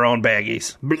bring our own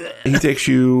baggies. He takes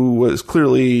you what is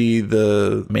clearly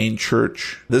the main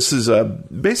church. This is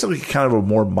basically kind of a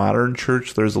more modern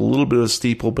church. There's a little bit of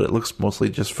steeple, but it looks mostly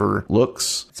just for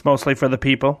looks. It's mostly for the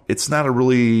people. It's not a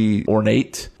really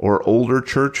ornate or older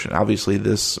church. Obviously,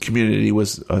 this community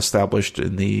was established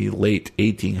in the late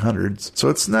 1800s, so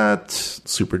it's not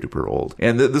super duper old.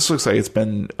 And this looks like it's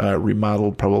been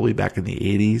remodeled probably back in the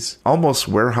 80s. Almost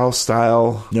warehouse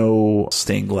style, no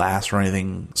stained glass or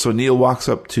anything. So Neil walks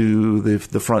up to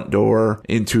the front door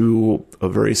into a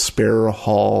very spare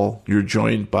hall. You're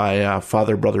joined by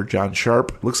Father Brother John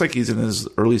Sharp. Looks like he's in his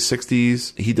early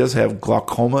 60s. He does have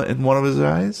glaucoma in one of his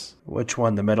eyes. Which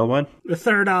one? The middle one? The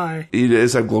third eye. He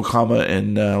does have glaucoma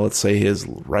in, let's say, his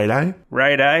right eye.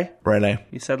 Right eye? Right eye.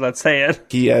 You said let's say it.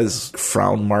 He has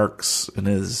frown marks in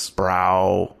his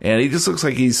brow. And he just looks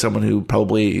like he's someone who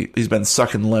he's been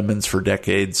sucking lemons for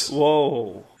decades.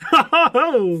 Whoa.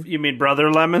 Oh! You mean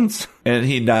Brother Lemons? And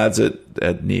he nods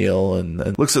at Neil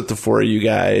and looks at the four of you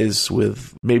guys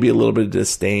with maybe a little bit of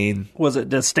disdain. Was it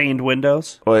disdained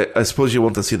windows? Well, I suppose you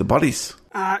want to see the bodies.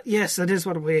 Yes, that is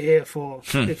what we're here for.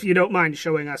 If you don't mind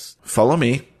showing us. Follow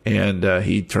me. And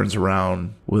he turns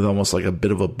around with almost like a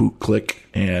bit of a boot click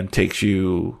and takes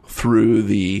you through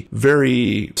the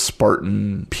very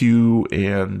Spartan pew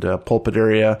and pulpit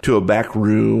area to a back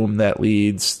room that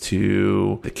leads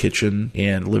to the kitchen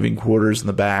and living quarters in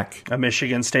the back. A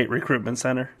Michigan State Recruitment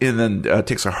Center. And then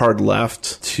takes a hard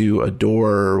left to a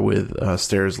door with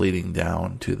stairs leading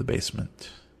down to the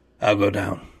basement. I'll go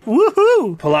down.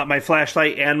 Woohoo! Pull out my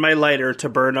flashlight and my lighter to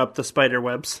burn up the spider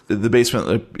webs. The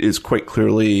basement is quite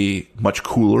clearly much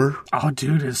cooler. Oh,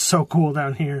 dude, it's so cool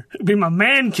down here. It'd be my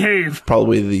man cave.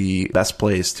 Probably the best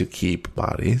place to keep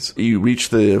bodies. You reach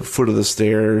the foot of the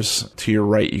stairs. To your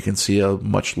right, you can see a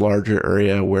much larger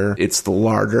area where it's the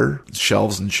larder.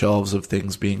 Shelves and shelves of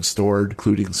things being stored,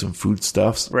 including some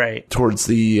foodstuffs. Right. Towards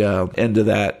the end of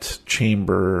that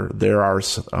chamber, there are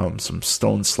some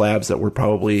stone slabs that were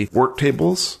probably work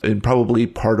tables and probably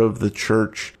part of the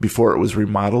church before it was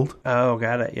remodeled. Oh,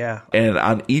 got it, yeah. And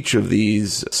on each of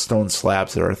these stone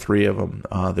slabs, there are 3 of them.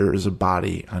 There is a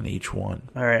body on each one.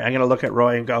 All right, I'm going to look at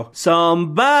Roy and go,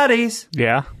 some bodies.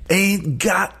 Yeah. Ain't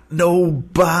got no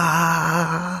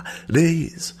bodies.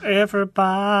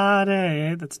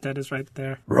 Everybody that's dead is right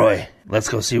there. Roy, let's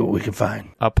go see what we can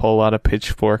find. I'll pull out a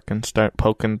pitchfork and start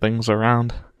poking things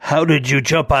around. How did you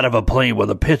jump out of a plane with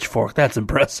a pitchfork? That's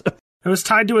impressive. It was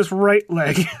tied to his right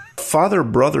leg. Father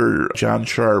Brother John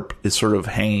Sharp is sort of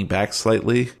hanging back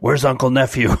slightly. Where's Uncle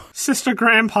Nephew? Sister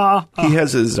Grandpa. He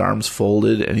has his arms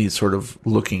folded and he's sort of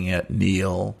looking at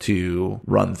Neil to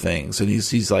run things. And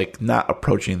he's like not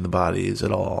approaching the bodies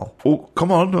at all. Oh,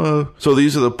 come on. So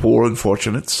these are the poor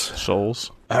unfortunates. Souls.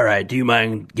 All right, do you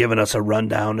mind giving us a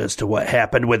rundown as to what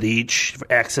happened with each,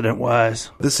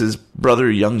 accident-wise? This is Brother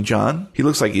Young John. He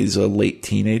looks like he's a late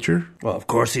teenager. Well, of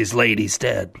course he's late, he's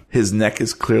dead. His neck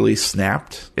is clearly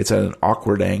snapped. It's at an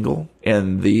awkward angle.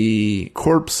 And the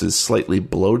corpse is slightly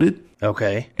bloated.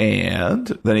 Okay. And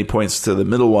then he points to the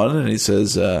middle one and he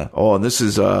says, and this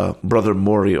is Brother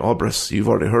Maury Obrist. You've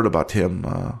already heard about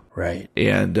him. Right.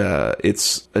 And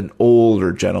it's an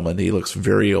older gentleman. He looks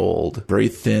very old, very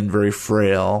thin, very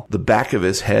frail. The back of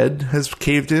his head has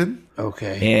caved in.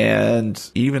 Okay.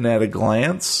 And even at a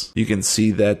glance, you can see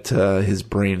that his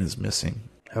brain is missing.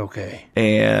 Okay.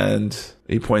 And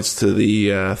he points to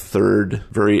the third,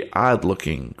 very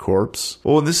odd-looking corpse.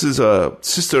 Oh, and this is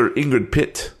Sister Ingrid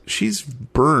Pitt. She's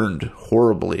burned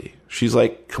horribly. She's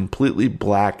like completely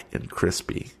black and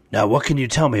crispy. Now, what can you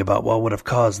tell me about what would have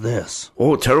caused this?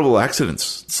 Oh, terrible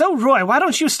accidents. So, Roy, why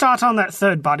don't you start on that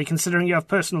third body, considering you have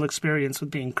personal experience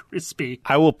with being crispy?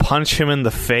 I will punch him in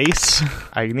the face.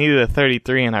 I needed a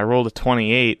 33 and I rolled a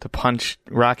 28 to punch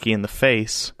Rocky in the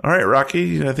face. All right,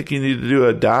 Rocky, I think you need to do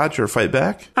a dodge or fight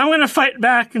back. I'm going to fight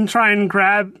back and try and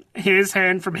grab his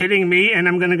hand from hitting me, and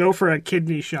I'm going to go for a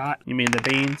kidney shot. You mean the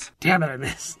beans? Damn it, I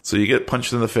missed. So you get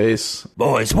punched in the face.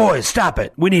 Boys, stop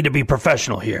it. We need to be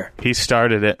professional here. He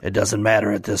started it. It doesn't matter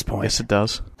at this point. Yes, it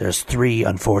does. There's 3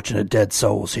 unfortunate dead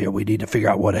souls here. We need to figure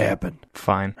out what happened.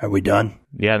 Fine. Are we done?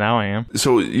 Yeah, now I am.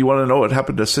 So you want to know what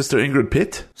happened to Sister Ingrid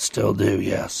Pitt? Still do,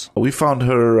 yes. We found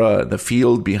her in the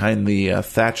field behind the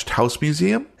Thatched House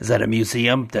Museum. Is that a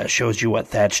museum that shows you what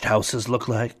thatched houses look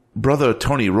like? Brother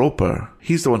Tony Roper,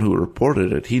 he's the one who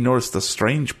reported it. He noticed the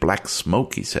strange black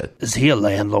smoke, he said. Is he a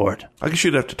landlord? I guess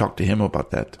you'd have to talk to him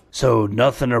about that. So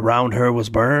nothing around her was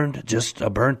burned? Just a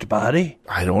burnt body?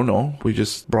 I don't know. We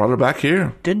just brought her back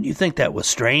here. Didn't you think that was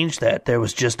strange, that there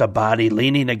was just a body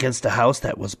leaning against a house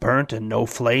that was burnt and no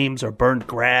flames or burnt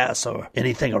grass or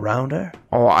anything around her?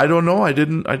 Oh, I don't know. I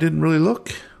didn't really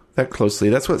look that closely.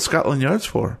 That's what Scotland Yard's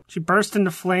for. She burst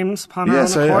into flames upon her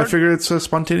Yes, own accord? I figure it's a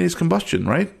spontaneous combustion,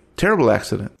 right? Terrible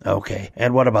accident. Okay,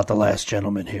 and what about the last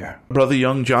gentleman here? Brother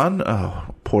Young John,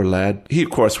 oh, poor lad. He,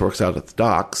 of course, works out at the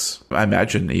docks. I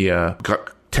imagine he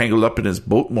got tangled up in his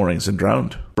boat moorings and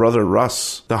drowned. Brother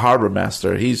Russ, the harbor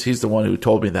master, he's the one who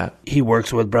told me that. He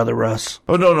works with Brother Russ?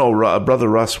 Oh, no, Brother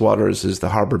Russ Waters is the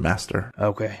harbor master.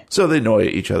 Okay. So they know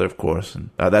each other, of course, and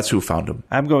that's who found him.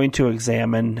 I'm going to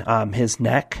examine his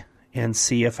neck and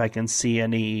see if I can see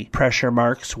any pressure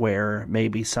marks where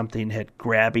maybe something had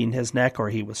grabbing his neck or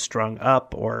he was strung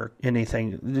up or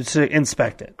anything. To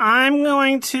inspect it. I'm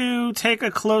going to take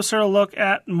a closer look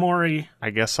at Maury. I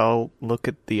guess I'll look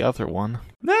at the other one.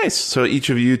 Nice. So each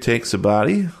of you takes a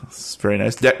body. It's very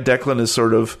nice. Declan is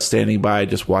sort of standing by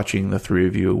just watching the three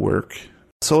of you work.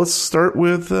 So let's start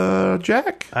with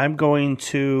Jack. I'm going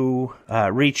to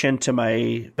reach into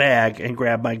my bag and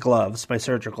grab my gloves, my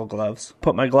surgical gloves.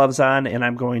 Put my gloves on, and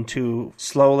I'm going to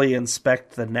slowly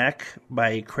inspect the neck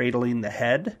by cradling the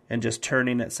head and just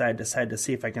turning it side to side to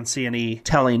see if I can see any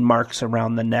telling marks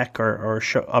around the neck or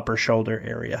upper shoulder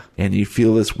area. And you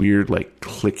feel this weird, like,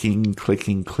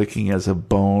 clicking as a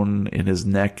bone in his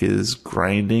neck is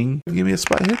grinding. Give me a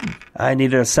spot hidden. I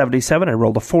needed a 77. I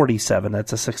rolled a 47.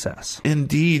 That's a success.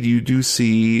 Indeed, you do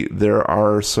see there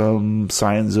are some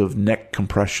signs of neck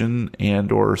compression and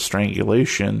or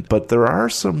strangulation, but there are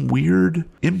some weird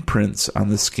imprints on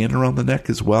the skin around the neck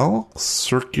as well.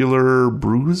 Circular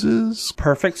bruises.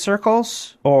 Perfect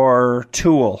circles or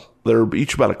tool? They're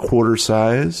each about a quarter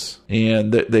size,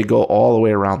 and they go all the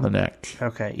way around the neck.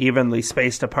 Okay, evenly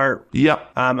spaced apart.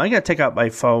 Yep. I'm going to take out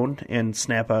my phone and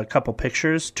snap a couple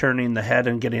pictures, turning the head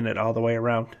and getting it all the way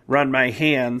around. Run my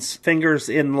hands, fingers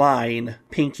in line,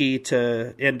 pinky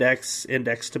to index,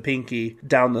 index to pinky,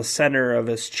 down the center of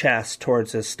his chest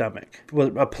towards his stomach,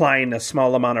 applying a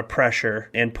small amount of pressure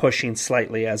and pushing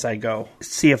slightly as I go.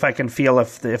 See if I can feel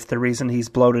if the reason he's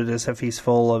bloated is if he's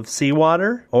full of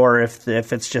seawater, or if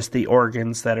it's just the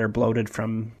organs that are bloated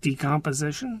from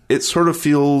decomposition. It sort of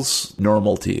feels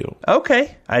normal to you.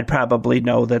 Okay. I'd probably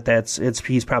know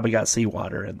he's probably got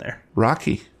seawater in there.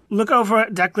 Rocky. Look over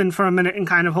at Declan for a minute and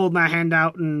kind of hold my hand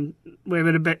out and wave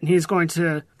it a bit. And he's going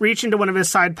to reach into one of his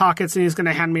side pockets and he's going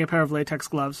to hand me a pair of latex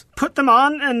gloves. Put them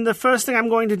on, and the first thing I'm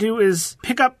going to do is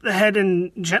pick up the head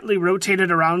and gently rotate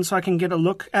it around so I can get a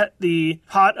look at the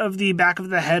part of the back of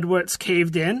the head where it's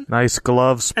caved in. Nice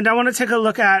gloves. And I want to take a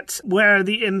look at where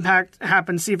the impact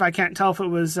happened, see if I can't tell if it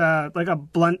was like a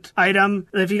blunt item,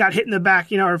 if he got hit in the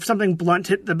back, or if something blunt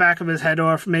hit the back of his head,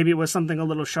 or if maybe it was something a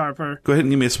little sharper. Go ahead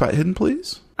and give me a spot hidden,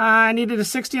 please. I needed a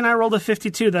 60 and I rolled a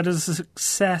 52. That is a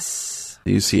success.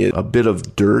 You see a bit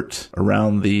of dirt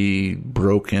around the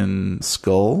broken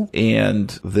skull, and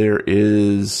there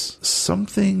is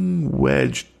something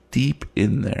wedged deep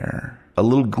in there. A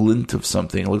little glint of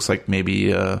something. It looks like maybe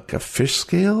a fish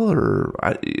scale, or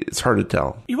it's hard to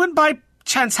tell. You wouldn't by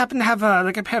chance happen to have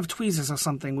a pair of tweezers or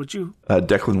something, would you?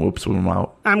 Declan whoops them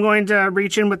out. I'm going to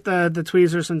reach in with the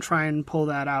tweezers and try and pull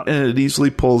that out. And it easily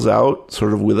pulls out,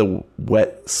 sort of with a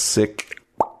wet, sick.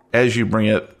 As you bring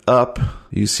it up,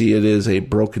 you see it is a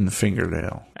broken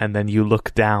fingernail. And then you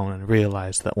look down and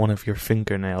realize that one of your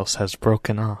fingernails has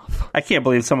broken off. I can't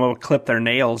believe someone would clip their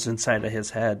nails inside of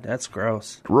his head. That's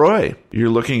gross. Roy, you're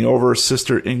looking over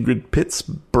Sister Ingrid Pitt's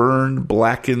burned,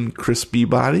 blackened, crispy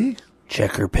body.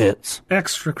 Checker pits.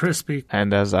 Extra crispy.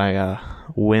 And as I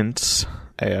wince,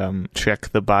 I check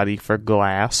the body for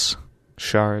glass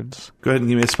shards. Go ahead and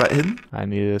give me a spot hidden. I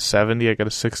needed a 70. I got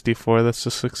a 64. That's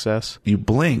a success. You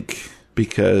blink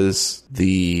because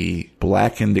the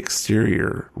blackened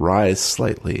exterior rises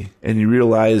slightly, and you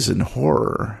realize in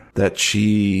horror that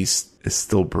she is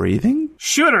still breathing.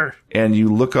 Shoot her! And you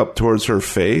look up towards her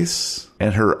face,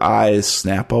 and her eyes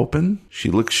snap open. She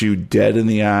looks you dead in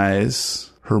the eyes.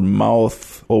 Her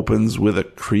mouth opens with a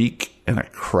creak and a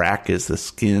crack as the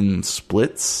skin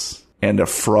splits, and a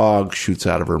frog shoots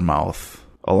out of her mouth,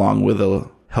 along with a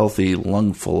healthy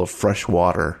lungful of fresh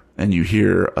water, and you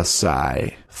hear a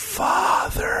sigh.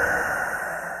 Father.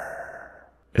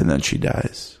 And then she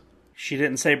dies. She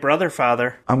didn't say brother,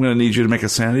 father. I'm going to need you to make a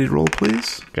sanity roll,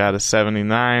 please. Got a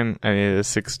 79. I need a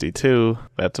 62.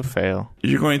 That's a fail.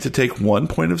 You're going to take 1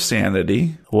 point of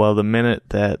sanity. Well, the minute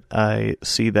that I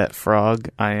see that frog,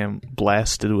 I am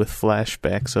blasted with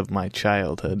flashbacks of my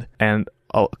childhood, and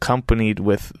accompanied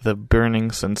with the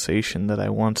burning sensation that I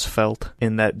once felt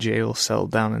in that jail cell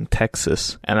down in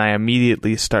Texas. And I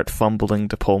immediately start fumbling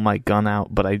to pull my gun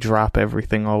out, but I drop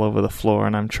everything all over the floor,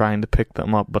 and I'm trying to pick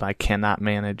them up, but I cannot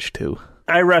manage to.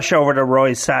 I rush over to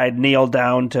Roy's side, kneel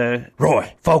down to...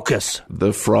 Roy, focus.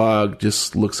 The frog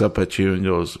just looks up at you and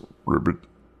goes, ribbit,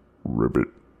 ribbit,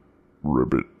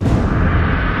 ribbit.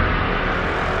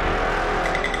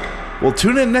 We'll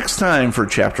tune in next time for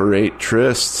Chapter 8,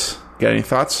 Tryst. Got any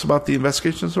thoughts about the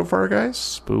investigation so far, guys?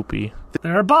 Spoopy.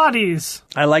 There are bodies.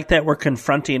 I like that we're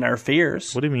confronting our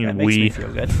fears. What do you mean that makes me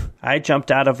feel good. I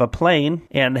jumped out of a plane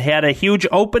and had a huge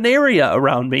open area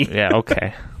around me. Yeah,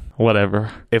 okay.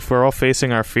 Whatever. If we're all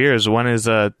facing our fears, when is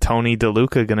Tony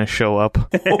DeLuca going to show up?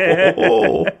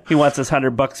 He wants his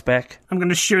 $100 back. I'm going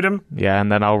to shoot him. Yeah,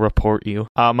 and then I'll report you.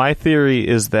 My theory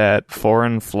is that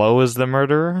Foreign Flo is the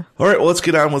murderer. All right, well, let's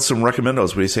get on with some recommendos.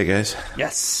 What do you say, guys?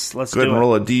 Yes, let's Go ahead do and it.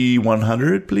 roll a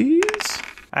D100, please.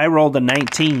 I rolled a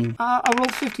 19. I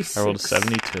rolled 56. I rolled a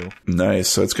 72. Nice.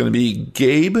 So it's going to be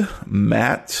Gabe,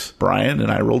 Matt, Brian,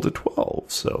 and I rolled a 12.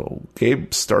 So,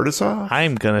 Gabe, start us off.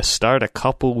 I'm going to start a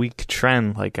couple-week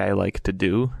trend like I like to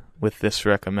do with this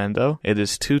recommendo. It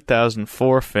is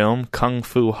 2004 film Kung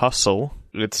Fu Hustle.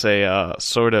 It's a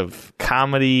sort of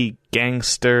comedy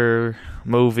gangster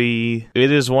movie.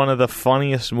 It is one of the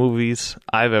funniest movies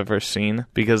I've ever seen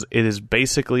because it is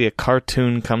basically a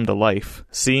cartoon come to life.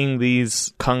 Seeing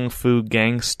these kung fu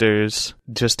gangsters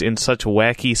just in such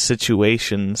wacky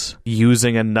situations,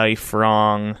 using a knife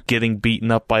wrong, getting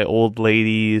beaten up by old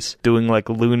ladies, doing like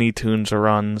Looney Tunes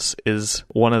runs is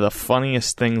one of the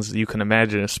funniest things you can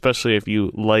imagine, especially if you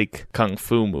like kung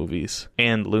fu movies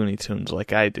and Looney Tunes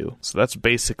like I do. So that's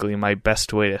basically my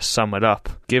best way to sum it up.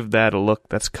 Give that a look.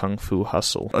 That's Kung Fu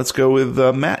Hustle. Let's go with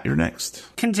Matt. You're next.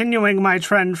 Continuing my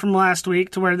trend from last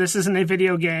week to where this isn't a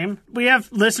video game. We have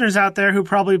listeners out there who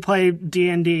probably play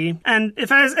D&D. And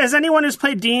if as anyone who's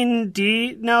played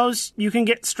D&D knows, you can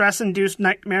get stress-induced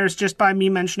nightmares just by me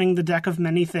mentioning the deck of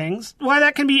many things. While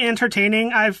that can be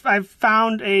entertaining, I've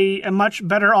found a much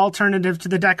better alternative to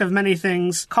the deck of many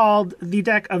things called the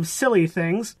deck of silly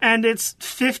things. And it's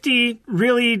 50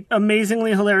 really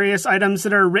amazingly hilarious items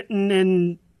that are written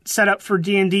in set up for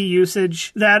D&D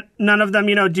usage that none of them,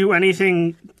 do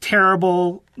anything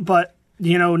terrible, but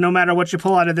no matter what you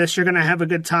pull out of this, you're going to have a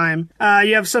good time.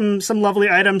 You have some lovely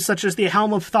items such as the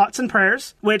Helm of Thoughts and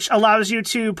Prayers, which allows you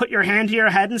to put your hand to your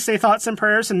head and say thoughts and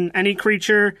prayers, and any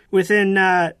creature within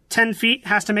 10 feet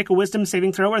has to make a wisdom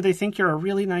saving throw or they think you're a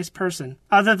really nice person.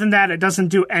 Other than that, it doesn't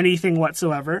do anything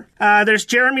whatsoever. There's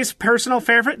Jeremy's personal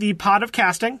favorite, the Pot of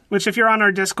Casting, which if you're on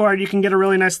our Discord, you can get a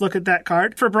really nice look at that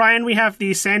card. For Brian, we have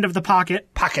the Sand of the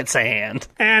Pocket. Pocket sand.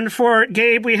 And for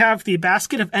Gabe, we have the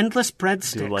Basket of Endless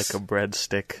Breadsticks. Do like a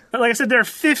breadstick. Like I said, there are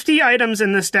 50 items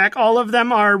in this deck. All of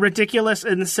them are ridiculous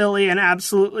and silly and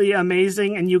absolutely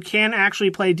amazing, and you can actually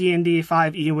play D&D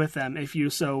 5e with them if you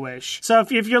so wish. So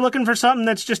if you're looking for something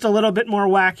that's just a little bit more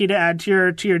wacky to add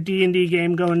to your D&D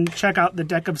game, go and check out the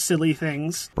deck of silly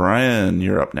things. Brian,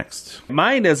 you're up next.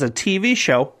 Mine is a TV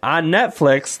show on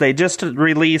Netflix. They just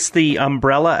released The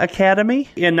Umbrella Academy.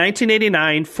 In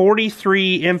 1989,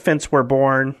 43 infants were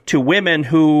born to women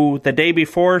who the day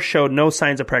before showed no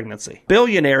signs of pregnancy.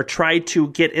 Billionaire tried to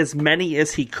get as many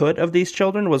as he could of these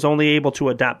children, was only able to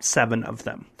adopt 7 of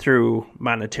them through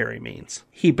monetary means.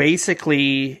 He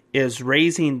basically is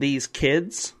raising these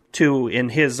kids to, in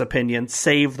his opinion,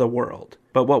 save the world.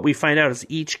 But what we find out is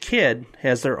each kid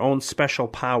has their own special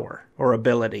power or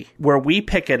ability. Where we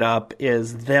pick it up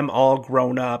is them all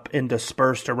grown up and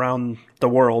dispersed around the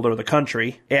world or the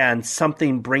country, and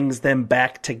something brings them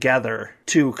back together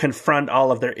to confront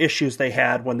all of their issues they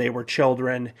had when they were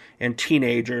children and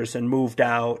teenagers and moved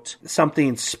out.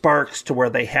 Something sparks to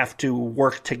where they have to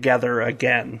work together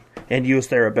again and use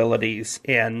their abilities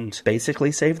and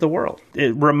basically save the world.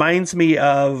 It reminds me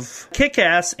of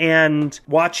Kick-Ass and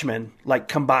Watchmen, like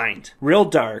combined. Real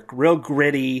dark, real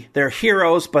gritty. They're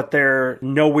heroes, but they're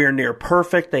nowhere near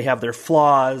perfect. They have their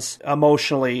flaws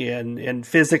emotionally and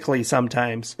physically sometimes.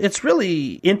 sometimes. It's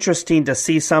really interesting to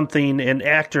see something in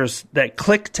actors that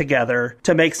click together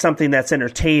to make something that's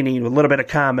entertaining with a little bit of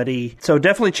comedy. So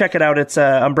definitely check it out. It's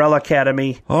Umbrella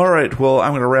Academy. All right, well,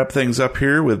 I'm going to wrap things up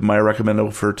here with my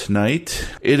recommendo for tonight.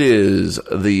 It is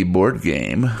the board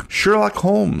game Sherlock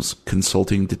Holmes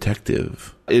Consulting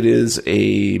Detective. It is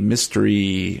a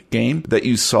mystery game that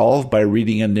you solve by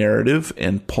reading a narrative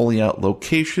and pulling out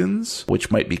locations,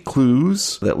 which might be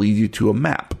clues that lead you to a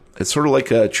map. It's sort of like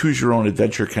a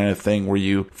choose-your-own-adventure kind of thing where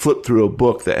you flip through a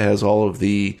book that has all of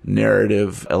the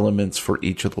narrative elements for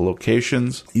each of the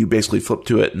locations. You basically flip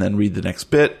to it and then read the next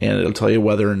bit, and it'll tell you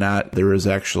whether or not there is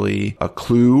actually a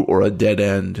clue or a dead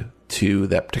end to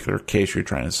that particular case you're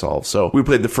trying to solve. So we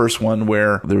played the first one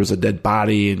where there was a dead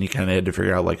body and you kind of had to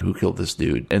figure out like who killed this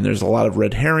dude. And there's a lot of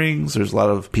red herrings. There's a lot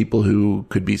of people who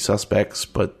could be suspects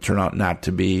but turn out not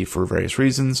to be for various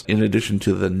reasons. In addition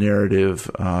to the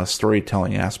narrative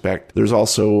storytelling aspect, there's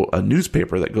also a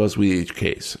newspaper that goes with each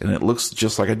case, and it looks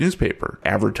just like a newspaper.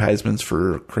 Advertisements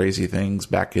for crazy things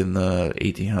back in the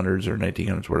 1800s or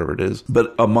 1900s, whatever it is.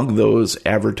 But among those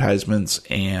advertisements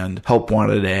and help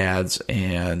wanted ads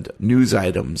and news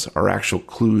items are actual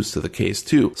clues to the case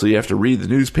too. So you have to read the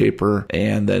newspaper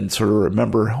and then sort of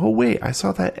remember, oh wait, I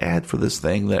saw that ad for this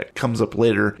thing that comes up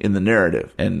later in the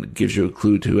narrative and gives you a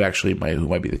clue to actually who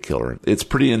might be the killer. It's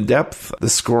pretty in-depth. The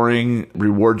scoring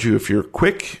rewards you if you're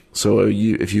quick. So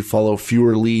if you follow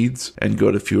fewer leads and go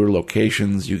to fewer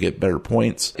locations, you get better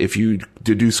points. If you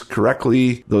deduce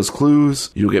correctly those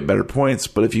clues, you'll get better points.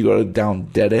 But if you go down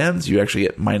dead ends, you actually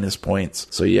get minus points.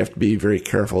 So you have to be very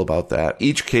careful about that.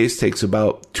 Each case takes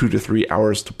about 2 to 3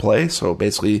 hours to play. So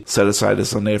basically set aside a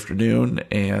Sunday afternoon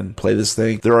and play this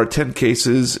thing. There are 10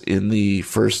 cases in the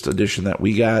first edition that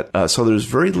we got. So there's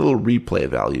very little replay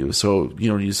value. So,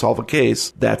 you solve a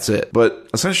case, that's it. But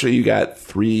essentially you got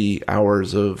 3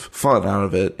 hours of fun out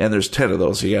of it, and there's 10 of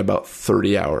those, so you got about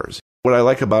 30 hours. What I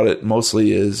like about it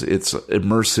mostly is it's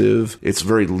immersive, it's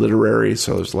very literary,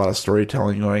 so there's a lot of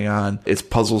storytelling going on. It's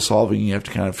puzzle solving. You have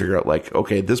to kind of figure out like,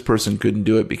 okay, this person couldn't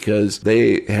do it because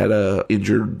they had a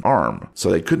injured arm, so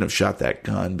they couldn't have shot that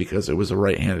gun because it was a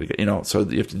right-handed gun, so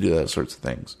you have to do those sorts of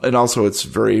things. And also it's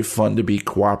very fun to be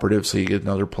cooperative, so you get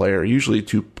another player. Usually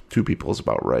two people is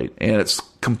about right. And it's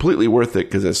completely worth it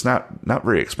because it's not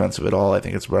very expensive at all. I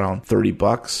think it's around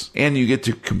 $30. And you get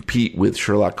to compete with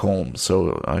Sherlock Holmes.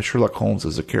 So Sherlock Holmes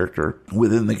is a character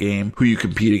within the game who you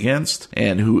compete against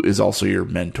and who is also your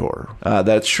mentor.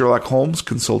 That's Sherlock Holmes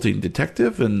Consulting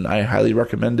Detective, and I highly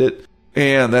recommend it.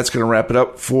 And that's going to wrap it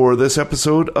up for this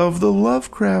episode of the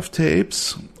Lovecraft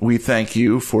Tapes. We thank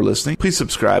you for listening. Please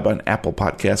subscribe on Apple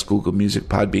Podcasts, Google Music,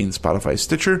 Podbean, Spotify,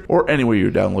 Stitcher, or anywhere you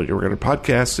download your regular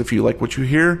podcasts. If you like what you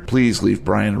hear, please leave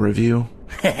Brian a review.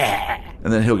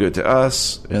 And then he'll give it to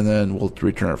us, and then we'll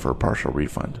return it for a partial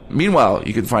refund. Meanwhile,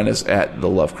 you can find us at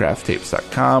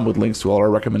thelovecrafttapes.com with links to all our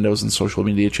recommendos and social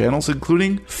media channels,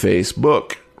 including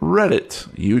Facebook, Reddit,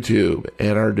 YouTube,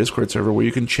 and our Discord server where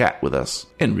you can chat with us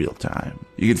in real time.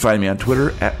 You can find me on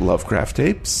Twitter at Lovecraft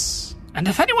Tapes. And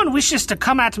if anyone wishes to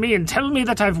come at me and tell me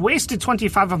that I've wasted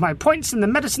 25 of my points in the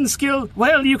medicine skill,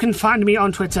 well, you can find me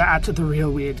on Twitter at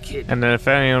TheRealWeirdKid. And then if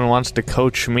anyone wants to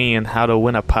coach me in how to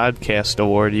win a podcast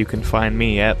award, you can find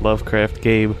me at Lovecraft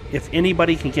Gabe. If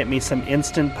anybody can get me some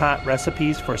Instant Pot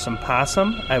recipes for some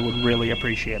possum, I would really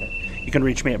appreciate it. You can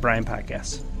reach me at Brian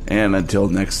Podcasts. And until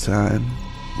next time,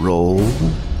 roll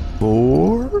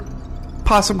for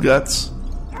possum guts.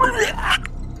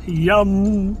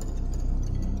 Yum.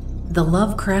 The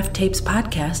Lovecraft Tapes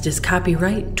podcast is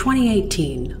copyright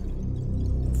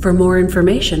 2018. For more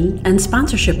information and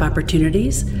sponsorship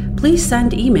opportunities, please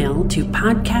send email to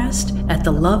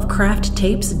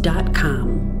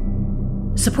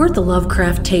podcast@thelovecrafttapes.com. Support the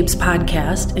Lovecraft Tapes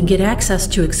podcast and get access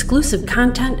to exclusive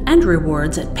content and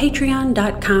rewards at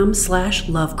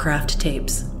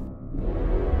patreon.com/lovecrafttapes.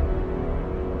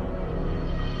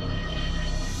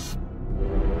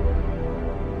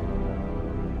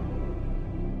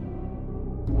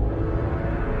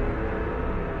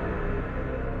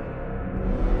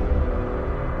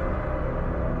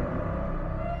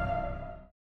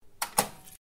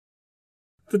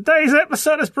 Today's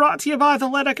episode is brought to you by the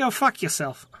Let It Go Fuck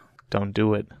Yourself. Don't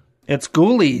do it. It's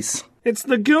Ghoulies. It's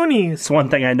the Goonies. It's one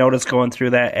thing I noticed going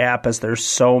through that app is there's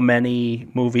so many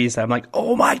movies. I'm like,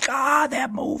 oh my God,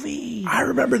 that movie. I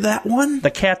remember that one. The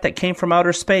Cat That Came From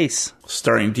Outer Space.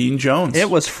 Starring Dean Jones. It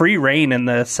was free reign in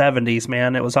the 70s,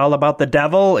 man. It was all about the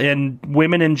devil and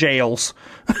women in jails.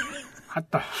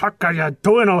 What the fuck are you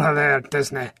doing over there,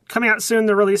 Disney? Coming out soon,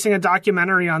 they're releasing a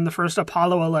documentary on the first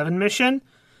Apollo 11 mission.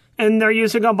 And they're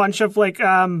using a bunch of like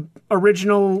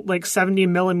original like 70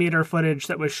 millimeter footage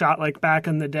that was shot like back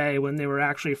in the day when they were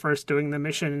actually first doing the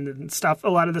mission and stuff. A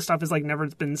lot of the stuff has like never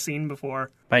been seen before.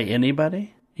 By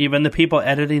anybody? Even the people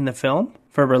editing the film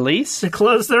for release? They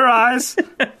close their eyes.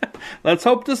 Let's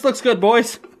hope this looks good,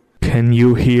 boys. Can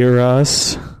you hear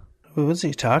us? Who is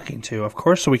he talking to? Of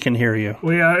course we can hear you.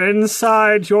 We are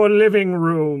inside your living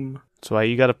room. That's why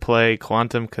you gotta play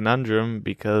Quantum Conundrum,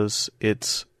 because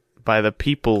it's by the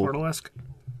people Portal-esque.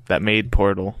 that made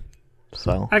Portal.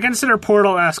 So I consider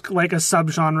Portal-esque like a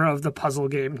subgenre of the puzzle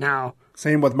game now.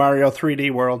 Same with Mario 3D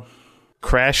World.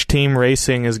 Crash Team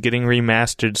Racing is getting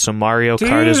remastered, so Mario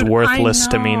Kart is worthless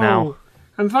to me now.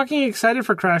 I'm fucking excited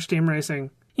for Crash Team Racing.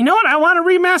 You know what I want to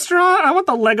remaster on? I want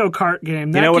the Lego Kart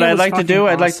game. You know what I'd like to do?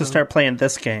 I'd like to start playing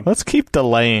this game. Let's keep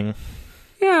delaying.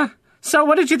 Yeah. So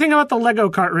what did you think about the Lego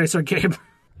Kart Racer game?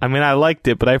 I mean, I liked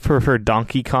it, but I prefer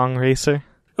Donkey Kong Racer.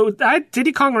 Oh,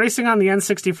 Diddy Kong Racing on the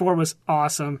N64 was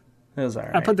awesome. It was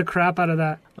alright. I put the crap out of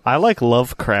that. I like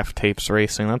Lovecraft Tapes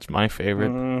Racing. That's my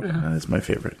favorite. That's my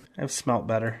favorite. I've smelt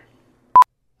better.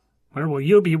 Where will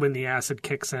you be when the acid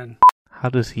kicks in? How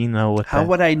does he know what How that...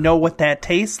 would I know what that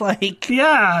tastes like?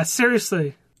 Yeah,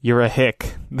 seriously. You're a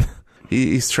hick.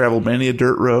 He's traveled many a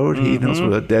dirt road. He knows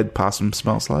what a dead possum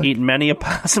smells like. Eating many a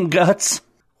possum guts.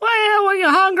 Well, when you're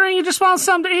hungry and you just want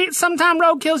something to eat, sometime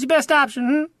roadkill's your best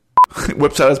option,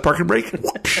 Whips out his parking brake.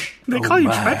 They call you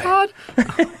tripod?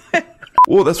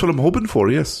 Oh, that's what I'm hoping for,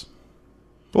 yes.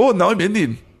 Oh, now I'm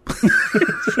Indian.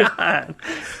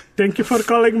 Thank you for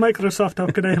calling Microsoft. How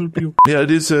can I help you? Yeah,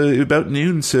 it is about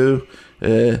noon, so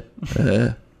a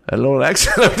little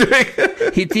accent I'm doing.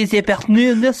 It is about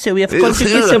noon, so we have got to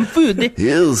get some food.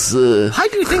 Yes. How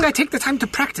do you think I take the time to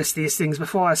practice these things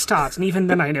before I start? And even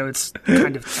then I know it's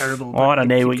kind of terrible. I don't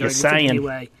know keep what you're going saying.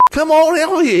 anyway. Come on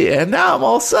out here. Now I'm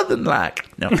all southern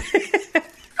like. No.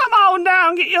 Come on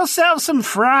down, get yourself some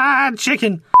fried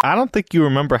chicken. I don't think you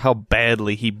remember how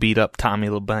badly he beat up Tommy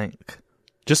LeBlanc.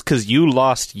 Just because you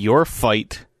lost your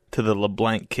fight to the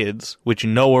LeBlanc kids, which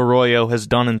no Arroyo has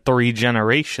done in 3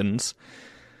 generations.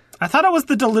 I thought it was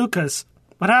the DeLucas.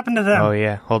 What happened to them? Oh,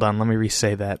 yeah. Hold on. Let me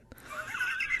re-say that.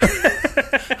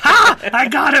 Ha! I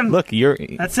got him! Look, you're...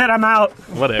 That's it, I'm out.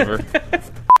 Whatever.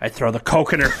 I throw the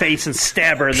coke in her face and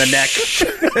stab her in the neck.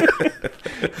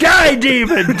 Die,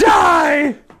 demon!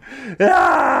 Die!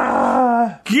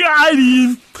 Ah! Got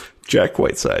him! Jack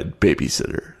Whiteside,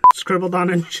 babysitter. Scribbled on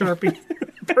in Sharpie.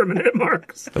 Permanent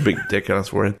marks. A big dick on his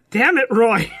forehead. Damn it,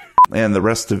 Roy. And the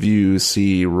rest of you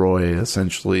see Roy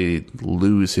essentially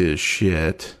lose his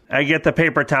shit. I get the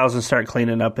paper towels and start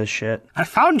cleaning up his shit. I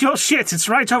found your shit. It's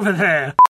right over there.